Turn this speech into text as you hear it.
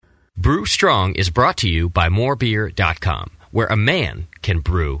Brew Strong is brought to you by morebeer.com, where a man can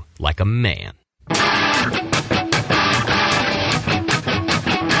brew like a man. Brewers,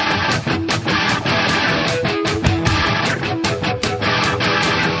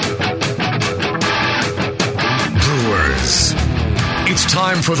 it's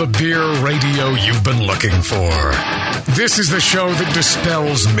time for the beer radio you've been looking for. This is the show that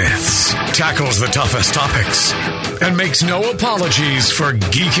dispels myths, tackles the toughest topics, and makes no apologies for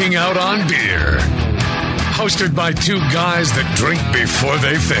geeking out on beer. Hosted by two guys that drink before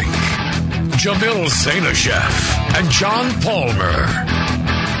they think, Jamil Zainasheff and John Palmer.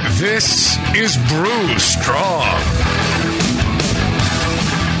 This is Brew Strong.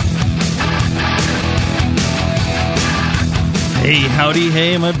 Hey, howdy,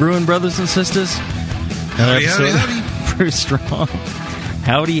 hey, my brewing brothers and sisters. Howdy, howdy. Brew Strong.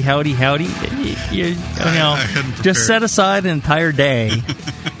 Howdy, howdy, howdy. Just set aside an entire day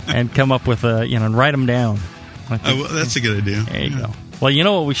and come up with and write them down. That's a good idea. There you go. Well, you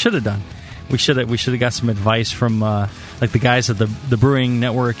know what we should have done? We should have got some advice from like the guys at the Brewing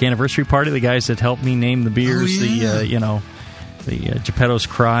Network anniversary party, the guys that helped me name the beers, the Geppetto's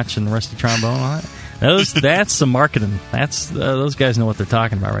Crotch and the Rusty Trombone. That's the marketing. Those guys know what they're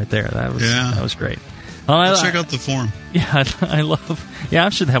talking about right there. That was great. Check out the forum. Yeah, I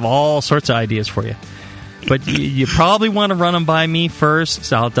should have all sorts of ideas for you. But you probably want to run them by me first,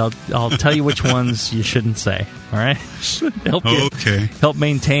 so I'll tell you which ones you shouldn't say. All right? Help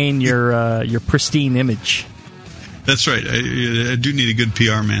maintain your pristine image. That's right. I do need a good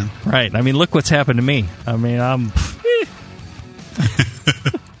PR man. Right. I mean, look what's happened to me. I mean, I'm...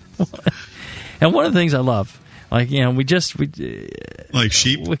 And one of the things I love, like, like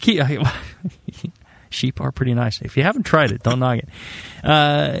sheep? Sheep are pretty nice. If you haven't tried it, don't knock it.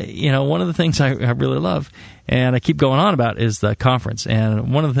 One of the things I really love, and I keep going on about, is the conference.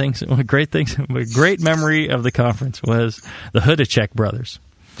 And one of the great memory of the conference was the Hudacek brothers.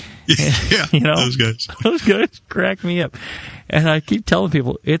 Yeah, those guys. Those guys crack me up. And I keep telling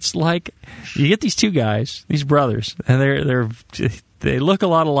people, it's like you get these two guys, these brothers, and they look a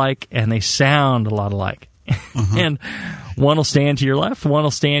lot alike and they sound a lot alike. Uh-huh. And one will stand to your left, one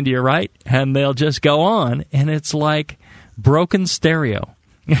will stand to your right, and they'll just go on, and it's like broken stereo.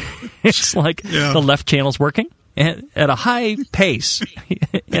 It's like the left channel's working at a high pace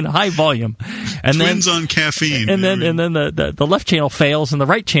and a high volume, and twins on caffeine, and then the left channel fails and the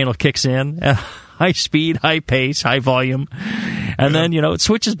right channel kicks in at high speed, high pace, high volume, and then it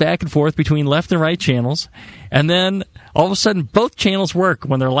switches back and forth between left and right channels, and then all of a sudden both channels work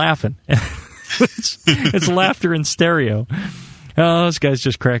when they're laughing. It's laughter in stereo. Oh, those guys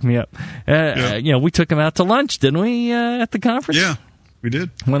just crack me up. We took them out to lunch, didn't we, at the conference? Yeah, we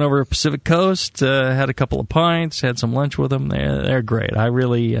did. Went over to Pacific Coast, had a couple of pints, had some lunch with them. They're great. I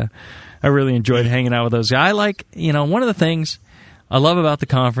really enjoyed hanging out with those guys. I like, one of the things I love about the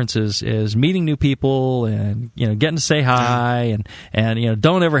conference is meeting new people and getting to say hi and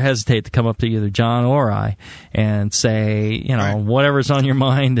don't ever hesitate to come up to either John or I and say whatever's on your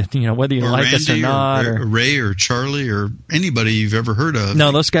mind, and whether you like Randy us or not, or Ray or Charlie or anybody you've ever heard of.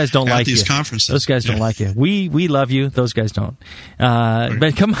 No, those guys don't like these you. Conferences. Those guys don't like you. We love you. Those guys don't.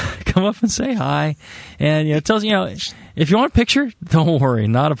 But come up and say hi, and it tells if you want a picture, don't worry,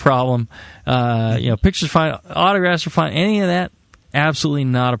 not a problem. Pictures are fine, autographs are fine, any of that. Absolutely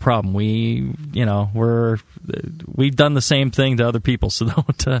not a problem. we've done the same thing to other people, so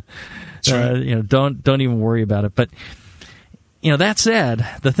don't even worry about it. But that said,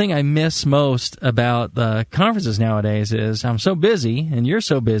 the thing I miss most about the conferences nowadays is I'm so busy, and you're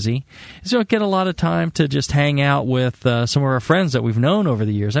so busy, is you don't get a lot of time to just hang out with some of our friends that we've known over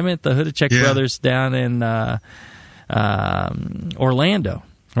the years. I met the Hudacek brothers down in Orlando,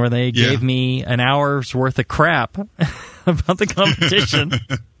 where they gave me an hour's worth of crap about the competition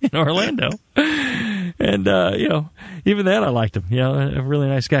in Orlando. And, even then I liked them. They're really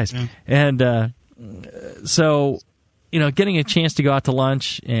nice guys. Yeah. And so, getting a chance to go out to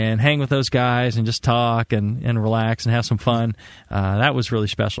lunch and hang with those guys and just talk and relax and have some fun, that was really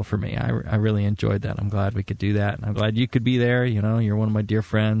special for me. I really enjoyed that. I'm glad we could do that. And I'm glad you could be there. You're one of my dear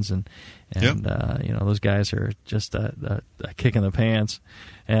friends. And those guys are just a kick in the pants.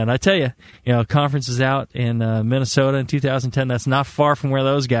 And I tell you, conferences out in Minnesota in 2010, that's not far from where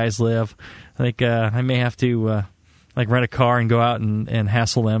those guys live. I think I may have to rent a car and go out and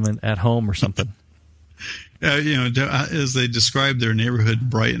hassle them at home or something. As they describe their neighborhood in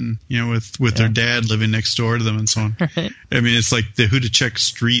Brighton, with their dad living next door to them and so on. Right. I mean, it's like the Hudacek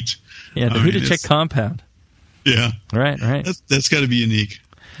street. Yeah, the Hudacek compound. Yeah. Right. That's got to be unique.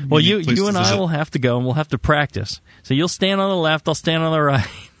 Well, you and I will have to go, and we'll have to practice. So you'll stand on the left, I'll stand on the right,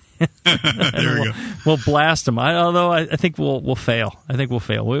 There we go. We'll blast them. Although I think we'll fail. I think we'll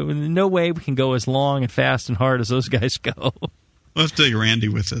fail. No way we can go as long and fast and hard as those guys go. We'll have to take Randy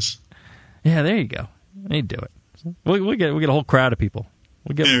with us. Yeah, there you go. He'd do it. We'll get a whole crowd of people.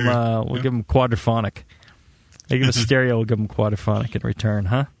 We'll give them quadraphonic. They give us stereo. We'll give them quadraphonic in return,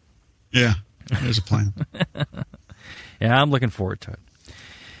 huh? Yeah, there's a plan. Yeah, I'm looking forward to it.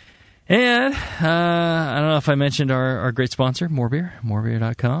 And I don't know if I mentioned our great sponsor,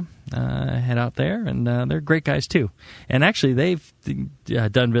 morebeer.com. Head out there, and they're great guys, too. And actually, they've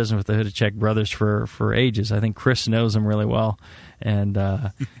done business with the Hudacek brothers for ages. I think Chris knows them really well. And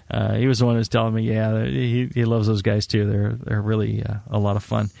he was the one who was telling me, he loves those guys, too. They're really a lot of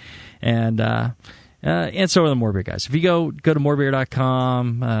fun. And so are the More Beer guys. If you go to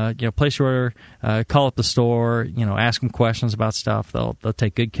morebeer.com, place your order, call up the store, ask them questions about stuff. They'll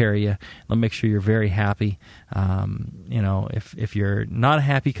take good care of you. They'll make sure you're very happy. If you're not a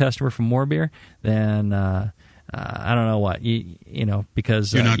happy customer from More Beer, then I don't know what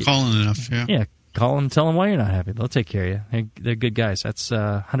because you're not calling enough. Yeah. Call them and tell them why you're not happy. They'll take care of you. They're good guys. That's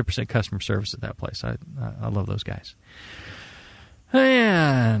 100% customer service at that place. I love those guys.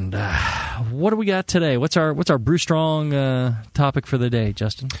 And what do we got today? What's our Brew Strong topic for the day,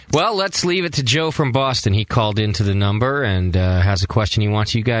 Justin? Well, let's leave it to Joe from Boston. He called into the number and has a question he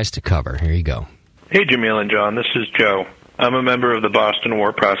wants you guys to cover. Here you go. Hey, Jamil and John. This is Joe. I'm a member of the Boston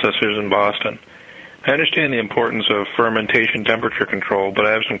Wort Processors in Boston. I understand the importance of fermentation temperature control, but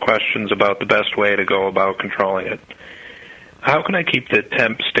I have some questions about the best way to go about controlling it. How can I keep the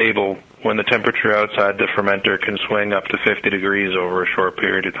temp stable when the temperature outside the fermenter can swing up to 50 degrees over a short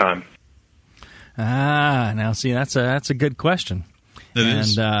period of time? Now see, that's a good question. That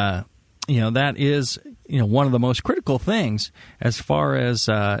is. That is one of the most critical things as far as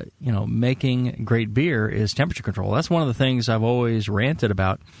making great beer is temperature control. That's one of the things I've always ranted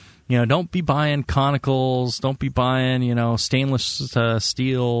about. Don't be buying conicals, don't be buying, stainless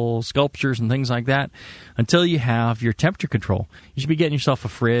steel sculptures and things like that until you have your temperature control. You should be getting yourself a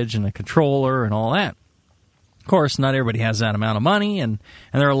fridge and a controller and all that. Of course, not everybody has that amount of money, and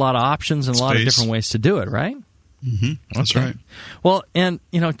there are a lot of options and a lot of different ways to do it, right? Mm-hmm. That's right. Well, and,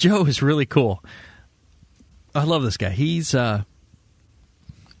 Joe is really cool. I love this guy. He's he and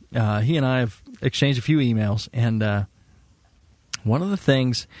I have exchanged a few emails, and one of the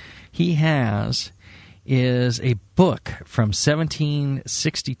things he has is a book from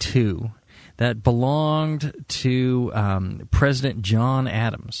 1762 that belonged to President John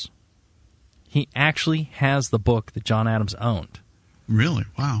Adams. He actually has the book that John Adams owned. Really?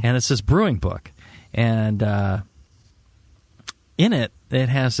 Wow. And it's this brewing book. And in it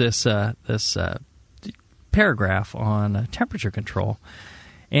has this paragraph on temperature control.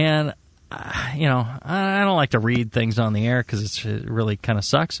 And I don't like to read things on the air because it really kind of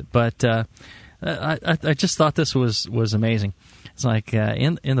sucks. But I just thought this was amazing. It's like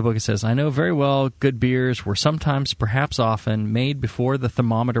in the book it says, I know very well good beers were sometimes, perhaps often, made before the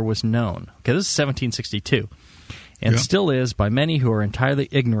thermometer was known. Okay, this is 1762. And still is by many who are entirely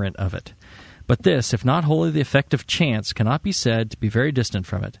ignorant of it. But this, if not wholly the effect of chance, cannot be said to be very distant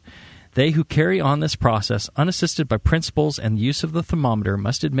from it. They who carry on this process, unassisted by principles and the use of the thermometer,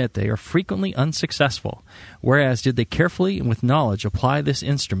 must admit they are frequently unsuccessful, whereas did they carefully and with knowledge apply this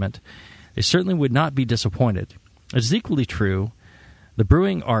instrument, they certainly would not be disappointed. It is equally true, the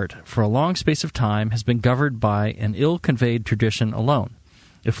brewing art, for a long space of time, has been governed by an ill-conveyed tradition alone.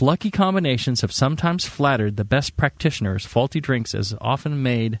 If lucky combinations have sometimes flattered the best practitioners, faulty drinks as often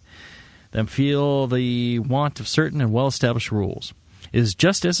made them feel the want of certain and well-established rules. It is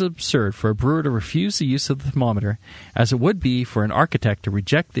just as absurd for a brewer to refuse the use of the thermometer as it would be for an architect to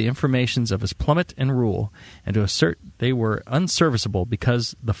reject the informations of his plummet and rule and to assert they were unserviceable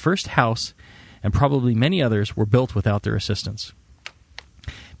because the first house, and probably many others, were built without their assistance.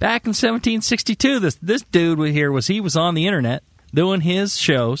 Back in 1762, this dude here was on the internet doing his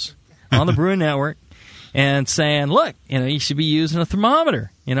shows on the Brewing Network and saying, look, you should be using a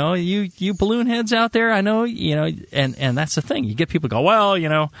thermometer. You balloon heads out there, I know, and that's the thing. You get people go, well,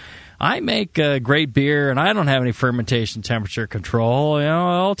 I make great beer and I don't have any fermentation temperature control. It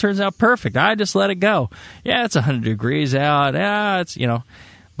all turns out perfect. I just let it go. Yeah, it's 100 degrees out. Yeah, it's,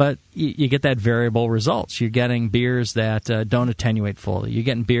 but you get that variable results. You're getting beers that don't attenuate fully. You're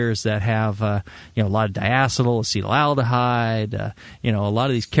getting beers that have a lot of diacetyl, acetaldehyde, a lot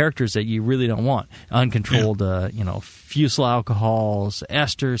of these characters that you really don't want. Uncontrolled, fusel alcohols,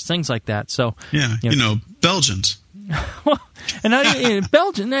 esters, things like that. So Belgians. And now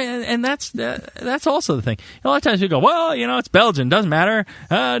Belgian, and that's also the thing. A lot of times people go, well, it's Belgian, doesn't matter,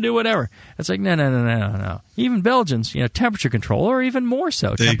 do whatever. It's like, no. Even Belgians, temperature control, or even more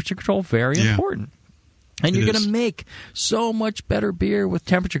so, temperature control, very important. And you're going to make so much better beer with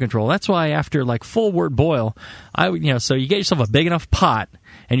temperature control. That's why after full wort boil, so you get yourself a big enough pot,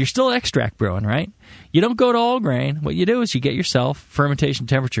 and you're still extract brewing, right? You don't go to all grain. What you do is you get yourself fermentation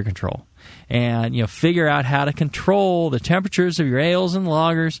temperature control, and figure out how to control the temperatures of your ales and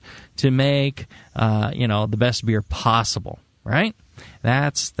lagers to make the best beer possible, right?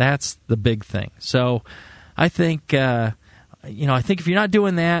 That's the big thing. So I think. I think if you're not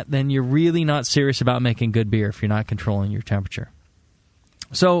doing that, then you're really not serious about making good beer if you're not controlling your temperature.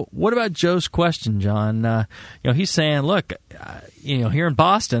 So what about Joe's question, John? He's saying, look, here in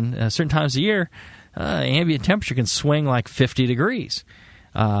Boston, certain times of year, ambient temperature can swing like 50 degrees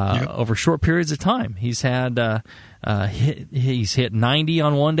over short periods of time. He's had he's hit 90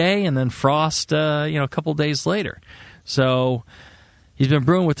 on one day and then frost, a couple days later. So he's been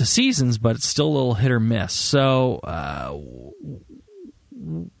brewing with the seasons, but it's still a little hit or miss. So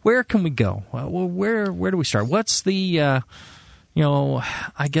where can we go? Where do we start? What's the, I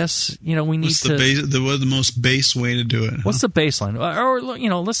guess, we need what's the most base way to do it? What's the baseline? Or,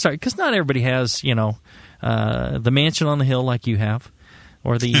 let's start, because not everybody has, the mansion on the hill like you have,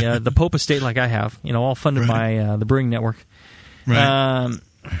 or the Pope Estate like I have, all funded by the Brewing Network. Right.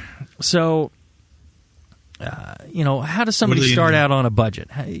 How does somebody start out on a budget?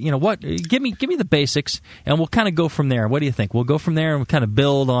 What? Give me the basics, and we'll kind of go from there. What do you think? We'll go from there and we'll kind of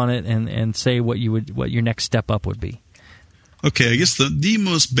build on it and say what your next step up would be. Okay, I guess the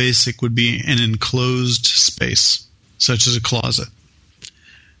most basic would be an enclosed space, such as a closet.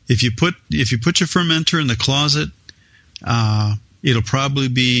 If you put your fermenter in the closet, it'll probably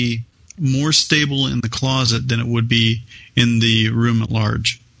be more stable in the closet than it would be in the room at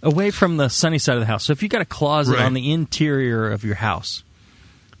large. Away from the sunny side of the house. So if you've got a closet on the interior of your house,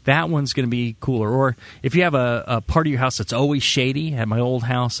 that one's going to be cooler. Or if you have a part of your house that's always shady. At my old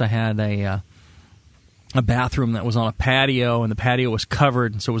house, I had a bathroom that was on a patio, and the patio was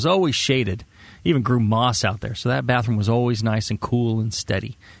covered, and so it was always shaded. Even grew moss out there. So that bathroom was always nice and cool and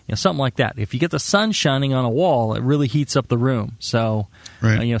steady. Something like that. If you get the sun shining on a wall, it really heats up the room. So,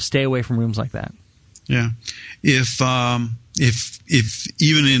 stay away from rooms like that. Yeah. If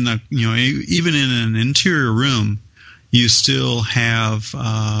even in even in an interior room, you still have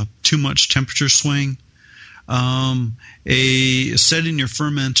too much temperature swing, setting your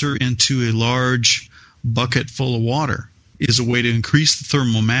fermenter into a large bucket full of water is a way to increase the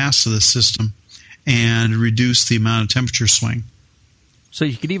thermal mass of the system and reduce the amount of temperature swing. So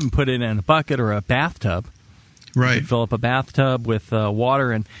you could even put it in a bucket or a bathtub. Right. You could fill up a bathtub with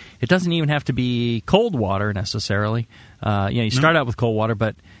water, and it doesn't even have to be cold water necessarily. You start out with cold water,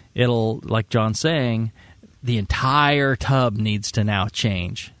 but it'll, like John's saying, the entire tub needs to now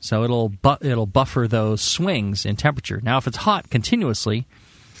change. So it'll buffer those swings in temperature. Now, if it's hot continuously,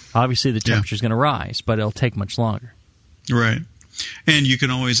 obviously the temperature is going to rise, but it'll take much longer. Right. And you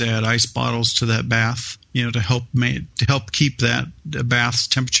can always add ice bottles to that bath, to help keep that bath's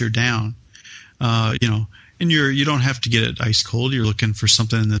temperature down. And you don't have to get it ice cold. You're looking for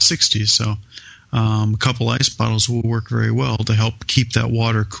something in the 60s, so a couple ice bottles will work very well to help keep that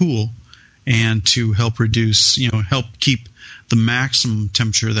water cool and to help reduce, help keep the maximum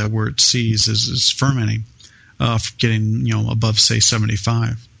temperature that where it sees is fermenting, getting above say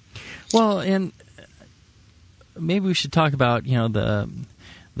 75. Well, and maybe we should talk about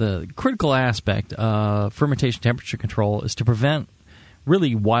the critical aspect of fermentation temperature control is to prevent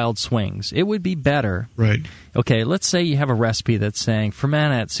really wild swings. It would be better. Right. Okay, let's say you have a recipe that's saying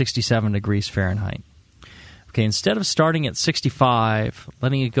ferment at 67 degrees Fahrenheit. Okay, instead of starting at 65,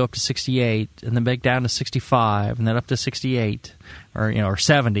 letting it go up to 68, and then back down to 65, and then up to 68, or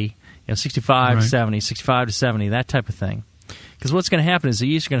 70, 65 to 70, 65 to 70, that type of thing. Because what's going to happen is the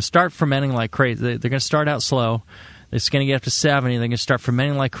yeast are going to start fermenting like crazy. They're going to start out slow. It's going to get up to 70. They're going to start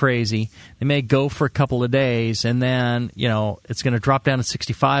fermenting like crazy. They may go for a couple of days, and then it's going to drop down to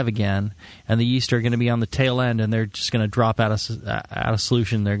 65 again. And the yeast are going to be on the tail end, and they're just going to drop out of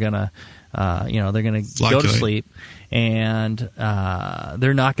solution. They're going to they're going to go to sleep, and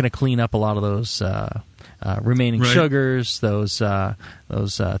they're not going to clean up a lot of those remaining sugars, those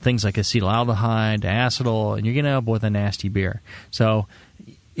things like acetaldehyde, acetal, and you're going to end up with a nasty beer. So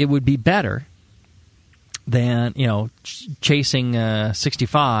it would be better than chasing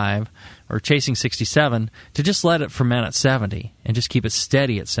 65 or chasing 67, to just let it ferment at 70 and just keep it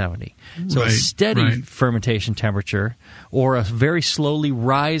steady at 70. So a steady fermentation temperature or a very slowly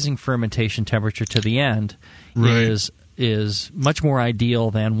rising fermentation temperature to the end is much more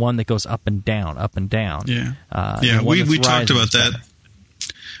ideal than one that goes up and down, up and down. Yeah, we talked about that.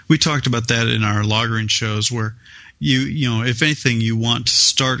 We talked about that in our lagering shows where you know, if anything, you want to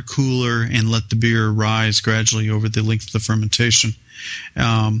start cooler and let the beer rise gradually over the length of the fermentation.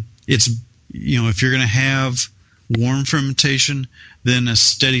 It's, you know, if you're going to have warm fermentation, then a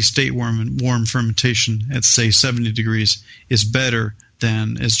steady state warm fermentation at, say, 70 degrees is better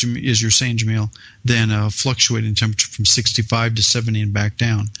than, as you're saying, Jamil, than a fluctuating temperature from 65 to 70 and back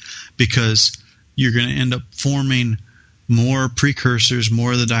down, because you're going to end up forming more precursors,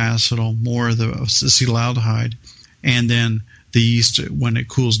 more of the diacetyl, more of the acetaldehyde, and then the yeast, when it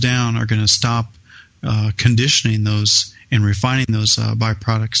cools down, are going to stop conditioning those and refining those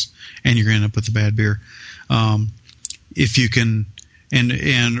byproducts, and you're going to end up with a bad beer. If you can, and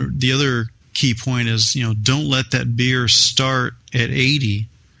the other key point is, you know, don't let that beer start at 80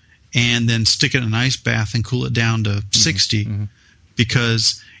 and then stick it in an ice bath and cool it down to 60,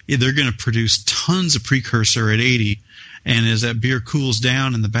 because they're going to produce tons of precursor at 80, and as that beer cools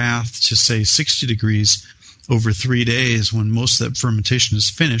down in the bath to, say, 60 degrees over 3 days, when most of that fermentation is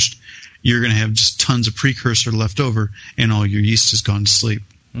finished, you're going to have just tons of precursor left over, and all your yeast has gone to sleep.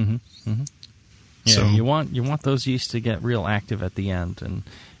 Yeah, so you want those yeast to get real active at the end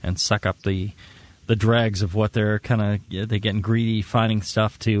and suck up the dregs of what they're they're getting greedy, finding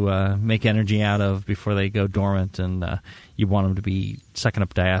stuff to make energy out of before they go dormant, and you want them to be sucking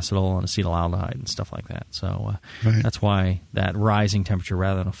up diacetyl and acetaldehyde and stuff like that. So that's why that rising temperature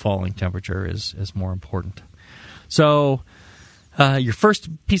rather than a falling temperature is more important. So your first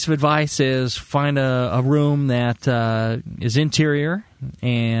piece of advice is find a room that is interior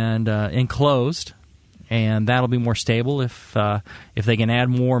and enclosed, and that'll be more stable if they can add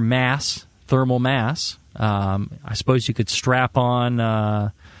more mass, thermal mass. I suppose you could strap on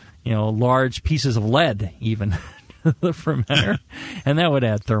large pieces of lead even to the fermenter, and that would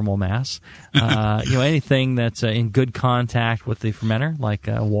add thermal mass. Anything that's in good contact with the fermenter, like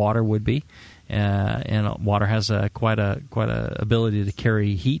water would be. And water has quite a ability to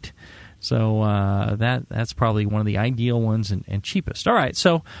carry heat, so that's probably one of the ideal ones and cheapest. All right,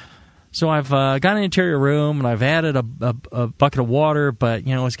 so I've got an interior room and I've added a bucket of water, but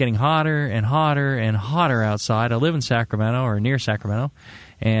it's getting hotter and hotter and hotter outside. I live in Sacramento or near Sacramento,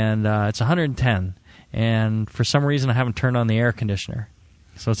 and it's 110. And for some reason, I haven't turned on the air conditioner,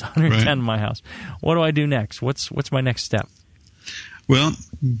 so it's 110 in my house. What do I do next? What's my next step? Well,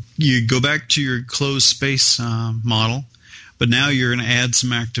 you go back to your closed space model, but now you're going to add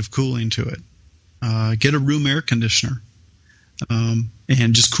some active cooling to it. Get a room air conditioner and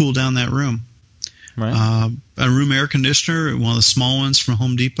just cool down that room. A room air conditioner, one of the small ones from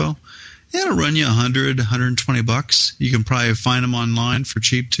Home Depot, it'll run you $100, $120. You can probably find them online for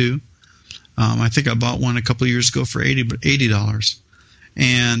cheap too. I think I bought one a couple of years ago for $80.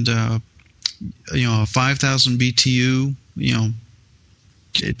 And a 5,000 BTU,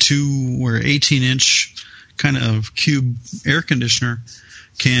 18-inch kind of cube air conditioner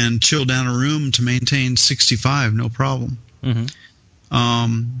can chill down a room to maintain 65, no problem.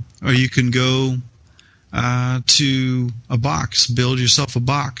 Or you can go to a box, build yourself a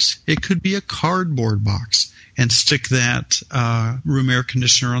box. It could be a cardboard box, and stick that room air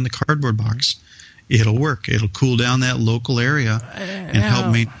conditioner on the cardboard box. It'll work. It'll cool down that local area and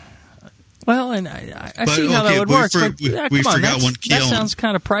help me. Well, and I see how that would work. We forgot one key element. That sounds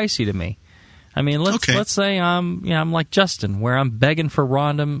kind of pricey to me. I mean, let's say I'm like Justin, where I'm begging for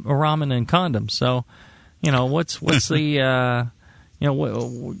ramen and condoms. So, what's the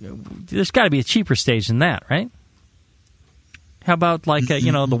there's got to be a cheaper stage than that, right? How about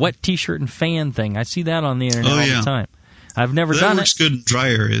the wet T-shirt and fan thing? I see that on the internet all the time. I've never done it. That works good in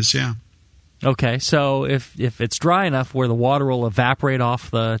dry areas, yeah. Okay, so if it's dry enough where the water will evaporate off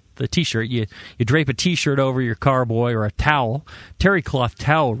the T-shirt, you drape a T-shirt over your carboy or a towel. Terry cloth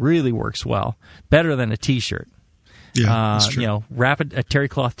towel really works well, better than a T-shirt. Yeah, that's true. Wrap a terry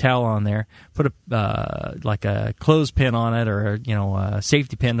cloth towel on there, put a clothespin on it, or a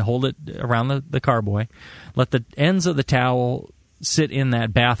safety pin to hold it around the carboy. Let the ends of the towel sit in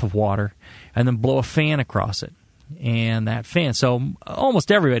that bath of water, and then blow a fan across it. And that fan, so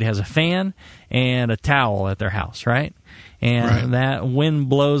almost everybody has a fan and a towel at their house, right? And that wind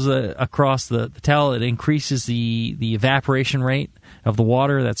blows across the towel. It increases the evaporation rate of the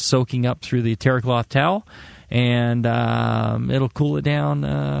water that's soaking up through the terry cloth towel, and it'll cool it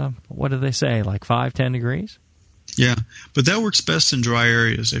down, what do they say, like 5-10 degrees? Yeah, but that works best in dry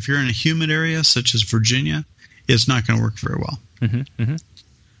areas. If you're in a humid area, such as Virginia, it's not going to work very well. Mm-hmm, mm-hmm.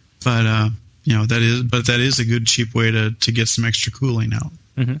 But that is a good cheap way to get some extra cooling out.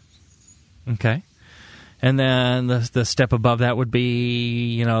 Mm-hmm. Okay. And then the step above that would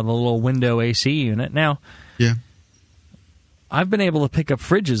be, the little window AC unit. Now, yeah, I've been able to pick up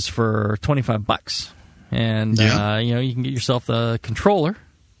fridges for $25, and you can get yourself the controller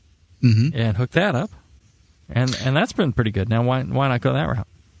and hook that up, and that's been pretty good. Now, why not go that route?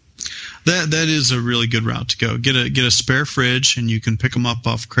 That is a really good route to go. Get a spare fridge, and you can pick them up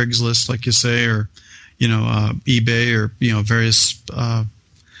off Craigslist, like you say, or eBay, or various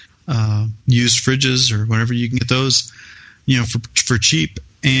used fridges or whatever. You can get those, for cheap,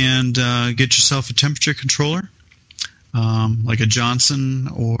 and get yourself a temperature controller, like a Johnson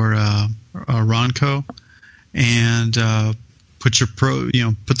or a Ronco, and put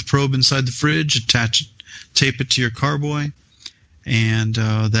the probe inside the fridge, tape it to your carboy, and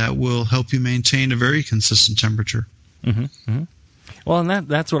that will help you maintain a very consistent temperature. Mm-hmm, mm-hmm. Well, and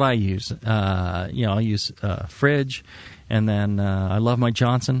that's what I use. I'll use fridge, and then I love my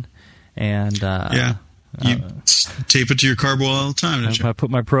Johnson, and you tape it to your carboy all the time, don't you? I put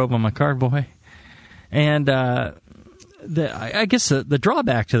my probe on my carboy, and I guess the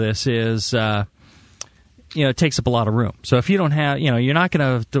drawback to this is it takes up a lot of room. So if you don't have, you're not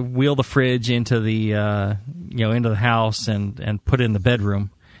going to wheel the fridge into the into the house and put it in the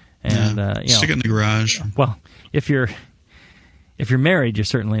bedroom, and stick it in the garage. Well, if you're married, you're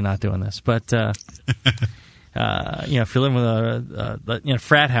certainly not doing this. But if you're living with a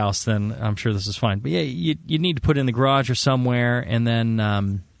frat house, then I'm sure this is fine. But yeah, you need to put it in the garage or somewhere, and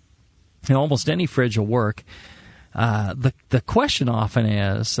then almost any fridge will work. The question often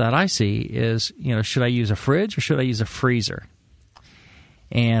is that I see is, should I use a fridge or should I use a freezer?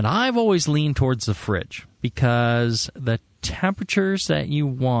 And I've always leaned towards the fridge because the temperatures that you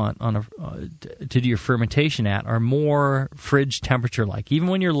want to do your fermentation at are more fridge temperature like. Even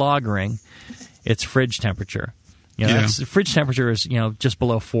when you're lagering, it's fridge temperature. Fridge temperature is just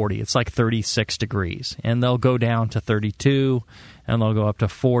below 40. It's like 36 degrees, and they'll go down to 32, and they'll go up to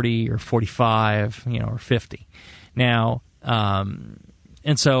 40 or 45, or 50. Now, and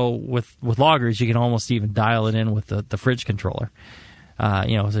so with lagers, you can almost even dial it in with the fridge controller.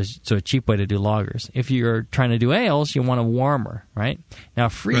 So a cheap way to do lagers. If you're trying to do ales, you want a warmer, right? Now, a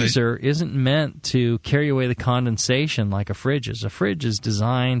freezer isn't meant to carry away the condensation like a fridge is. A fridge is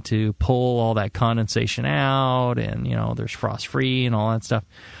designed to pull all that condensation out, and, there's frost-free and all that stuff.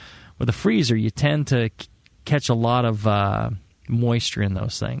 With a freezer, you tend to catch a lot of moisture in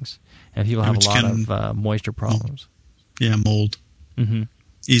those things, and people have a lot of moisture problems. Yeah, mold. Mm-hmm.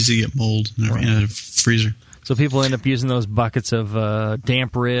 Easy to get mold in a freezer. So people end up using those buckets of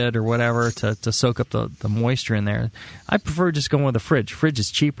damp rid or whatever to soak up the moisture in there. I prefer just going with a fridge. Fridge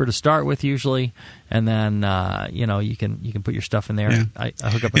is cheaper to start with usually, and then you can put your stuff in there. Yeah. I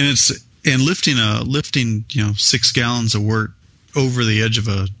hook up. And lifting 6 gallons of wort over the edge of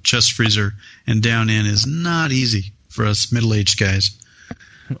a chest freezer and down in is not easy for us middle-aged guys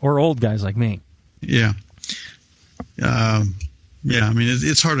or old guys like me. Yeah. I mean,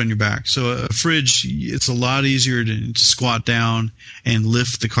 it's hard on your back. So a fridge, it's a lot easier to squat down and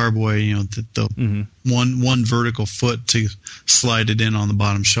lift the carboy, the one vertical foot to slide it in on the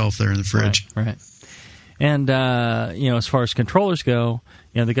bottom shelf there in the fridge. Right. And, as far as controllers go,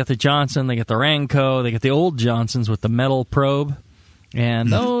 they got the Johnson, they got the Ranco, they got the old Johnsons with the metal probe.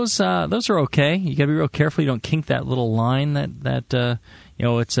 And those are okay. You got to be real careful you don't kink that little line that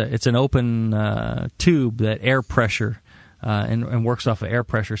it's an open tube that air pressure and works off of air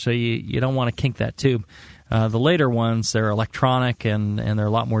pressure, so you don't want to kink that tube. The later ones, they're electronic and they're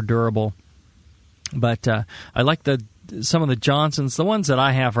a lot more durable. But I like some of the Johnsons. The ones that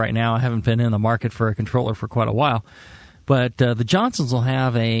I have right now, I haven't been in the market for a controller for quite a while. But the Johnsons will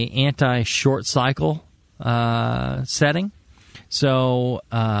have a anti-short cycle setting. So,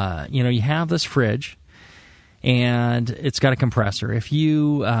 you have this fridge, and it's got a compressor. If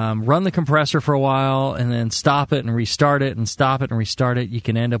you run the compressor for a while and then stop it and restart it and stop it and restart it, you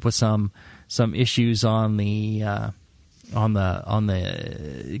can end up with some issues on the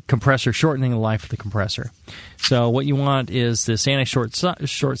compressor, shortening the life of the compressor. So what you want is this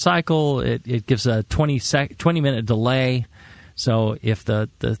anti-short cycle. It gives a 20-minute delay. So if the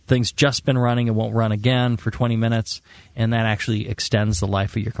thing's just been running, it won't run again for 20 minutes, and that actually extends the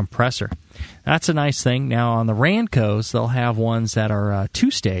life of your compressor. That's a nice thing. Now, on the Rancos, they'll have ones that are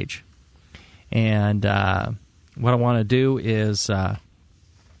two-stage. And what I want to do is, you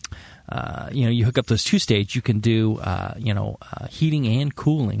hook up those two-stage, you can do, heating and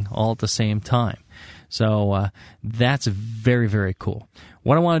cooling all at the same time. So that's very, very cool.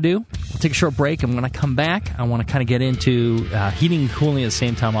 What I want to do, we'll take a short break, and when I come back, I want to kind of get into heating and cooling at the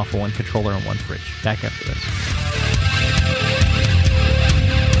same time off of one controller and one fridge. Back after this.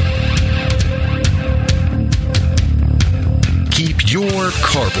 Keep your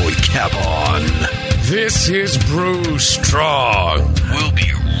carboy cap on. This is Brew Strong. We'll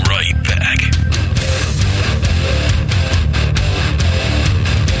be right back.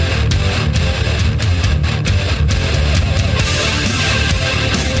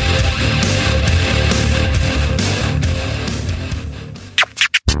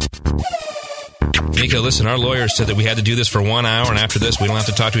 Nico, listen, our lawyers said that we had to do this for 1 hour, and after this, we don't have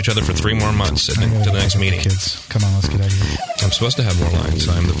to talk to each other for 3 more months to the next meeting. Kids, come on, let's get out of here. I'm supposed to have more lines.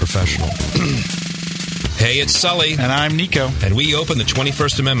 I'm the professional. Hey, it's Sully. And I'm Nico. And we opened the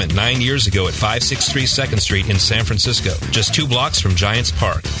 21st Amendment 9 years ago at 563 2nd Street in San Francisco, just 2 blocks from Giants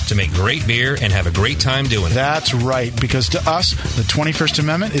Park, to make great beer and have a great time doing it. That's right, because to us, the 21st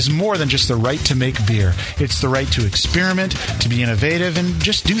Amendment is more than just the right to make beer. It's the right to experiment, to be innovative, and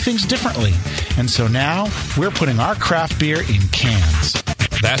just do things differently. And so now, we're putting our craft beer in cans.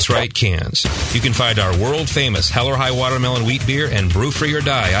 That's right, cans. You can find our world-famous Hell or High Watermelon Wheat Beer and Brew Free or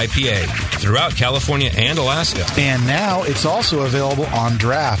Die IPA throughout California and Alaska. And now it's also available on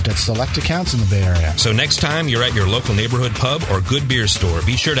draft at select accounts in the Bay Area. So next time you're at your local neighborhood pub or good beer store,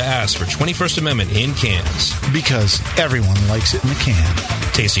 be sure to ask for 21st Amendment in cans. Because everyone likes it in a can.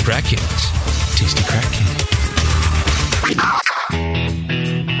 Tasty crack cans. Tasty crack can.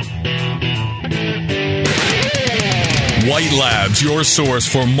 White Labs, your source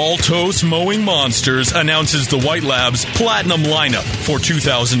for maltose mowing monsters, announces the White Labs Platinum lineup for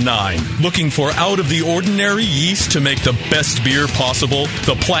 2009. Looking for out-of-the-ordinary yeast to make the best beer possible?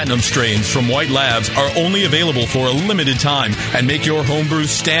 The Platinum strains from White Labs are only available for a limited time and make your homebrews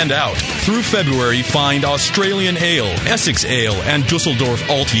stand out. Through February, find Australian Ale, Essex Ale, and Dusseldorf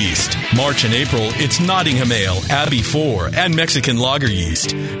Alt yeast. March and April, it's Nottingham Ale, Abbey 4, and Mexican Lager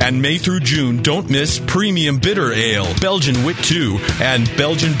yeast. And May through June, don't miss Premium Bitter Ale, Belgian Wit 2, and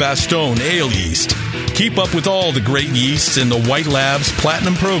Belgian Bastogne Ale yeast. Keep up with all the great yeasts in the White Labs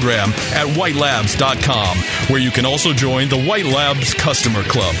Platinum program at whitelabs.com, where you can also join the White Labs Customer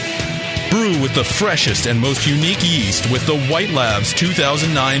Club. Brew with the freshest and most unique yeast with the White Labs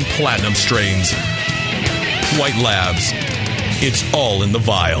 2009 Platinum strains. White Labs. It's all in the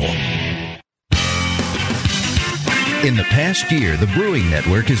vial. In the past year, the Brewing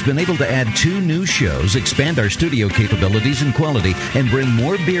Network has been able to add 2 new shows, expand our studio capabilities and quality, and bring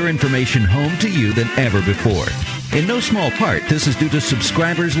more beer information home to you than ever before. In no small part, this is due to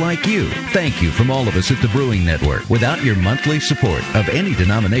subscribers like you. Thank you from all of us at the Brewing Network. Without your monthly support of any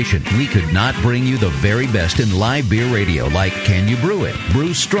denomination, we could not bring you the very best in live beer radio like Can You Brew It,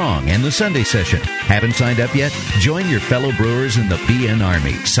 Brew Strong, and the Sunday Session. Haven't signed up yet? Join your fellow brewers in the BN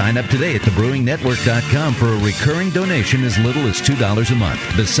Army. Sign up today at thebrewingnetwork.com for a recurring donation as little as $2 a month.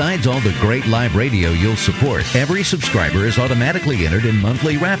 Besides all the great live radio you'll support, every subscriber is automatically entered in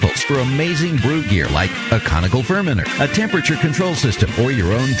monthly raffles for amazing brew gear like a conical fermenter, a temperature control system, or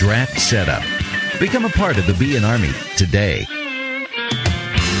your own draft setup. Become a part of the BN Army today.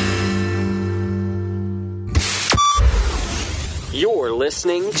 You're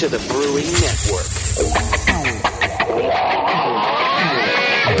listening to the Brewing Network.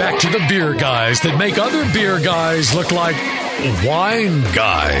 Back to the beer guys that make other beer guys look like wine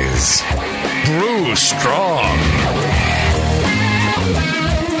guys. Brew Strong.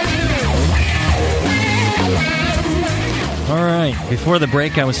 All right. Before the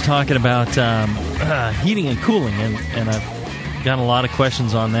break, I was talking about heating and cooling, and I've gotten a lot of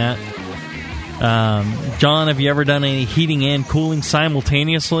questions on that. John, have you ever done any heating and cooling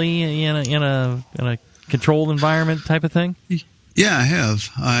simultaneously in a controlled environment type of thing? Yeah, I have.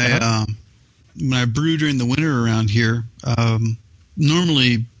 When I brew during the winter around here,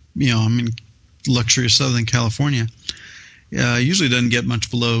 normally, I'm in luxurious Southern California. Usually doesn't get much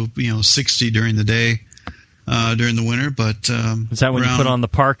below 60 during the day. During the winter, but is that when you put on the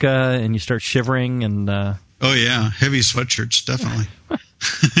parka and you start shivering and? Oh yeah, heavy sweatshirts, definitely.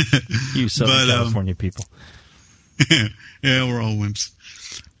 You Southern California people. Yeah, we're all wimps.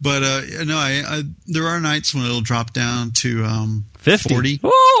 But there are nights when it'll drop down to 50. 40.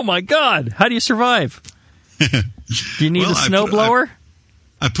 Oh my God! How do you survive? Do you need a snowblower?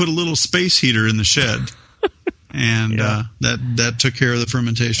 I put a little space heater in the shed. And that took care of the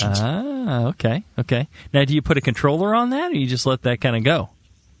fermentations. Ah, okay. Now, do you put a controller on that, or you just let that kind of go?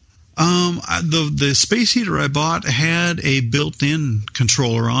 The space heater I bought had a built-in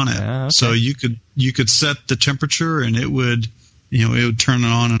controller on it, so you could set the temperature, and it would it would turn it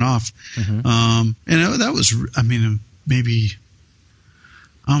on and off. And that was, maybe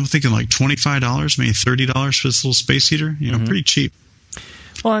I'm thinking like $25, maybe $30 for this little space heater. Pretty cheap.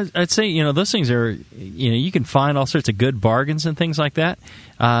 Well, I'd say, those things are, you can find all sorts of good bargains and things like that.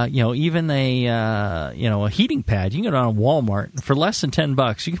 Even a heating pad. You can go down to Walmart for less than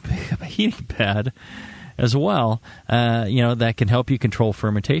 $10. You can pick up a heating pad as well, that can help you control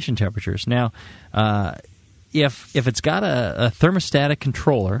fermentation temperatures. Now, if it's got a thermostatic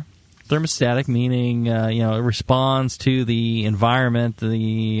controller, thermostatic meaning, it responds to the environment,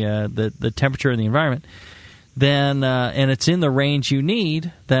 the temperature in the environment, then and it's in the range you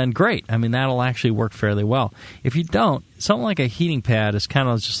need, then great. That'll actually work fairly well. If you don't, something like a heating pad is kind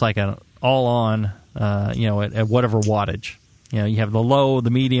of just like an all-on, at whatever wattage. You have the low, the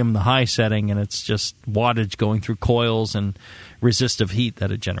medium, the high setting, and it's just wattage going through coils and resistive heat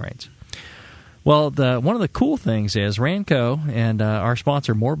that it generates. Well, one of the cool things is Ranco and our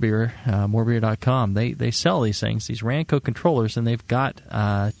sponsor Morebeer, morebeer.com, they sell these things, these Ranco controllers, and they've got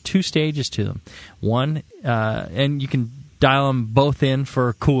 2 stages to them. One, and you can dial them both in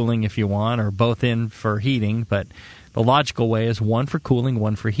for cooling if you want, or both in for heating, but the logical way is one for cooling,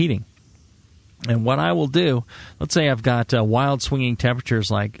 one for heating. And what I will do, let's say I've got wild swinging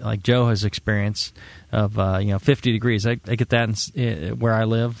temperatures like Joe has experienced of 50 degrees. I get that where I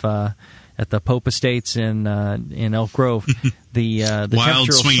live. At the Pope Estates in Elk Grove, the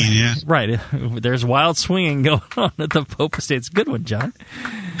wild swinging, yeah, right. There's wild swinging going on at the Pope Estates. Good one, John.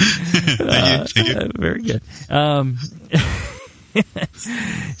 Thank you. Very good.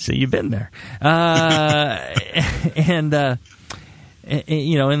 So you've been there, and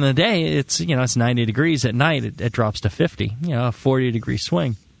in the day it's 90 degrees. At night it drops to 50. A 40-degree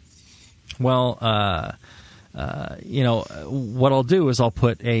swing. Well. What I'll do is I'll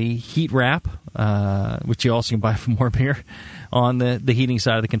put a heat wrap, which you also can buy from Morebeer, on the heating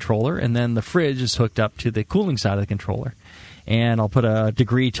side of the controller, and then the fridge is hooked up to the cooling side of the controller. And I'll put a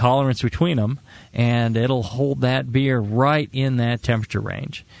degree tolerance between them, and it'll hold that beer right in that temperature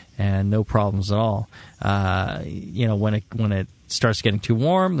range, and no problems at all. When it starts getting too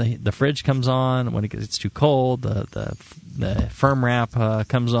warm, the fridge comes on. When it gets too cold, the firm wrap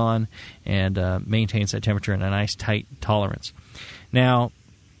comes on and maintains that temperature in a nice tight tolerance. Now,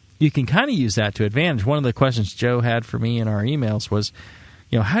 you can kind of use that to advantage. One of the questions Joe had for me in our emails was,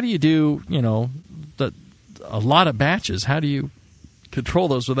 how do you do, a lot of batches? How do you control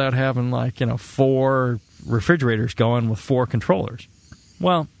those without having 4 refrigerators going with 4 controllers?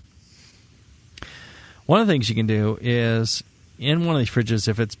 Well, one of the things you can do is in one of these fridges,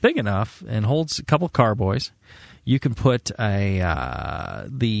 if it's big enough and holds a couple carboys, you can put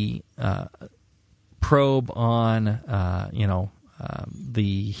the probe on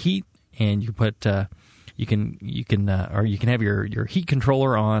the heat, and you put you can have your heat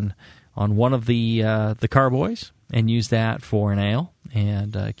controller on one of the carboys and use that for an ale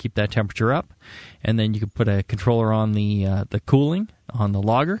and keep that temperature up, and then you can put a controller on the cooling on the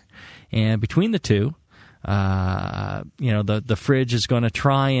lager, and between the two. The fridge is going to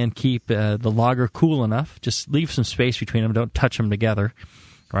try and keep the lager cool enough. Just leave some space between them. Don't touch them together,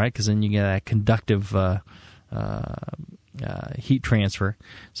 right? Because then you get a conductive heat transfer.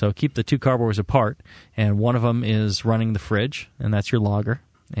 So keep the 2 carboys apart, and one of them is running the fridge, and that's your lager.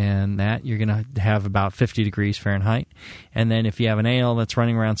 And that you're going to have about 50 degrees Fahrenheit. And then if you have an ale that's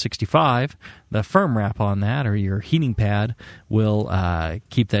running around 65, the firm wrap on that, or your heating pad, will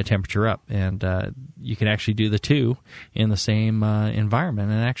keep that temperature up. And you can actually do the 2 in the same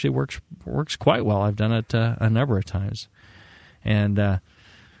environment, and it actually works quite well. I've done it a number of times. And I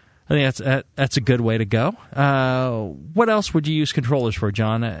think that's a good way to go. What else would you use controllers for,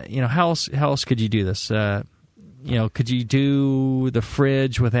 John? How else could you do this? Could you do the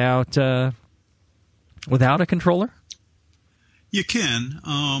fridge without a controller? You can.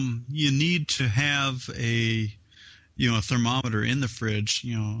 You need to have a thermometer in the fridge, a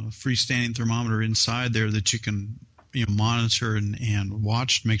freestanding thermometer inside there that you can monitor and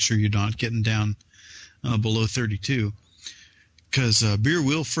watch to make sure you're not getting down below 32. Because beer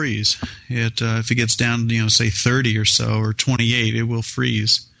will freeze. If it gets down, say 30 or so, or 28, it will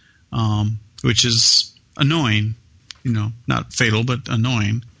freeze, which is annoying, not fatal, but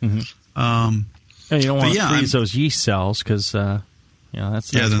annoying. Mm-hmm. You don't want to freeze those yeast cells because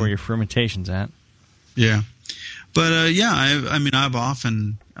that's where your fermentation's at. Yeah, but I've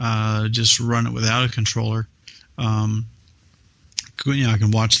often just run it without a controller. I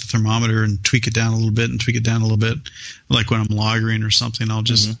can watch the thermometer and tweak it down a little bit and tweak it down a little bit. Like when I'm lagering or something, I'll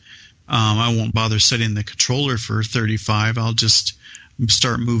just I won't bother setting the controller for 35. I'll just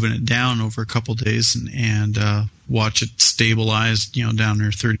start moving it down over a couple days and watch it stabilize, down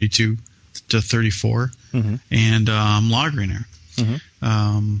near 32 to 34, and lagering her.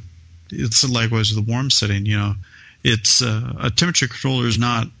 It's likewise with the warm setting. It's a temperature controller is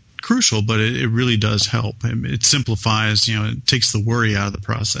not crucial, but it really does help. It simplifies, it takes the worry out of the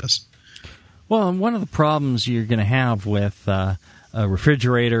process. Well, one of the problems you're going to have with a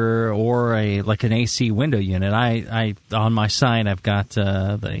refrigerator or like an AC window unit, I on my site I've got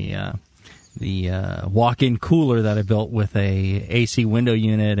the walk-in cooler that I built with a AC window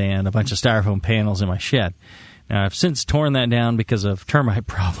unit and a bunch of styrofoam panels in my shed. Now, I've since torn that down because of termite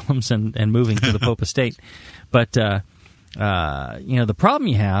problems and moving to the Pope Estate. But, the problem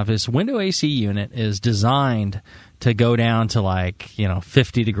you have is window AC unit is designed to go down to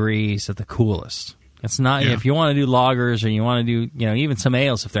 50 degrees at the coolest. It's not, if you want to do lagers or you want to do, even some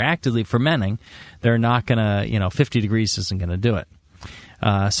ales, if they're actively fermenting, they're not going to, 50 degrees isn't going to do it.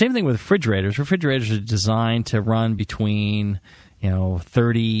 Same thing with refrigerators. Refrigerators are designed to run between,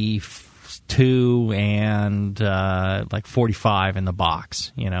 32 and 45 in the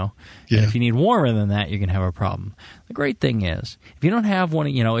box, And if you need warmer than that, you're going to have a problem. The great thing is, if you don't have one,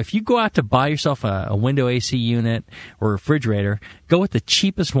 if you go out to buy yourself a window AC unit or a refrigerator, go with the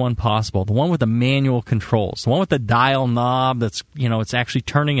cheapest one possible, the one with the manual controls, the one with the dial knob that's, it's actually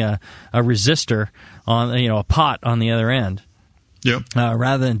turning a resistor on, a pot on the other end. Yep.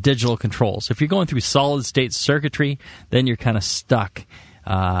 Rather than digital controls. If you're going through solid state circuitry, then you're kind of stuck.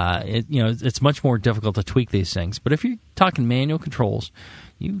 It's much more difficult to tweak these things. But if you're talking manual controls,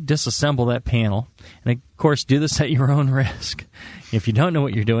 you disassemble that panel, and of course, do this at your own risk. If you don't know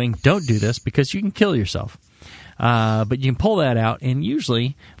what you're doing, don't do this because you can kill yourself. But you can pull that out, and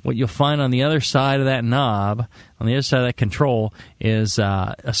usually what you'll find on the other side of that knob, on the other side of that control, is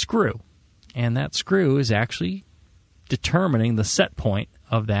a screw. And that screw is actually determining the set point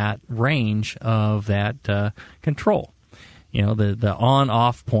of that range of that control. The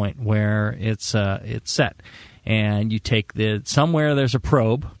on-off point where it's set. And you take somewhere there's a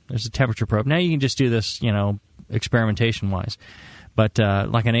probe, there's a temperature probe. Now you can just do this, experimentation-wise. But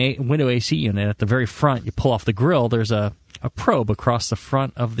like a window AC unit, at the very front, you pull off the grill, there's a probe across the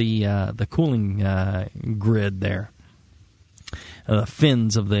front of the cooling grid there. The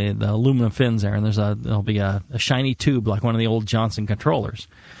fins of the aluminum fins there, and there'll be a shiny tube like one of the old Johnson controllers.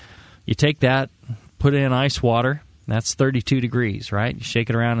 You take that, put it in ice water. That's 32 degrees, right? You shake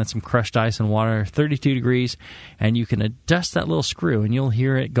it around in some crushed ice and water, 32 degrees, and you can adjust that little screw, and you'll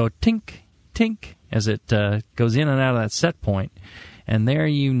hear it go tink, tink, as it goes in and out of that set point. And there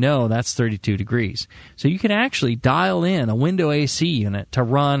that's 32 degrees. So you can actually dial in a window AC unit to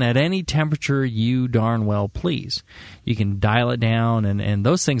run at any temperature you darn well please. You can dial it down, and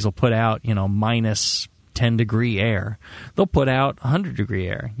those things will put out, minus 10-degree air. They'll put out 100-degree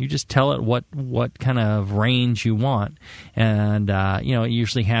air. You just tell it what kind of range you want, and it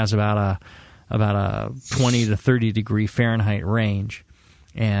usually has about a 20 to 30-degree Fahrenheit range,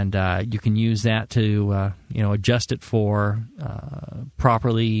 and you can use that to adjust it for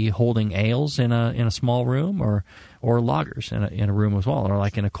properly holding ales in a small room or lagers in a room as well, or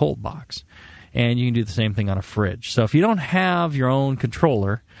like in a cold box. And you can do the same thing on a fridge. So if you don't have your own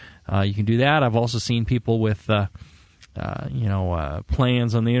controller, you can do that. I've also seen people with,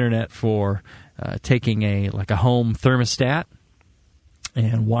 plans on the internet for taking a home thermostat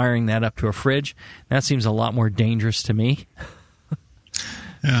and wiring that up to a fridge. That seems a lot more dangerous to me.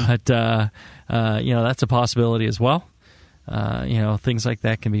 Yeah. But that's a possibility as well. Things like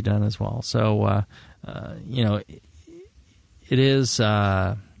that can be done as well. So it is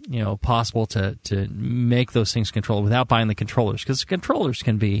possible to make those things controlled without buying the controllers, because the controllers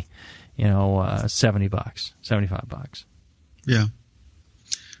can be, $70, $75. Yeah,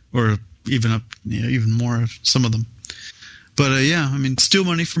 or even up, even more, some of them. But steal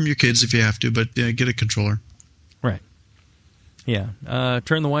money from your kids if you have to, but get a controller. Right. Yeah.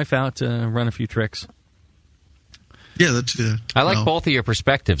 Turn the wife out to run a few tricks. Yeah, that's good. I like both of your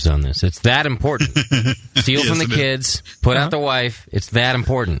perspectives on this. It's that important. Steal from the kids, put out the wife. It's that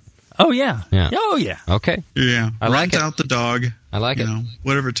important. Oh, yeah. Oh, yeah. Okay. Yeah. I like Rent out the dog. I like it.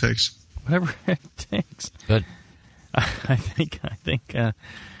 Whatever it takes. Whatever it takes. Good. I think.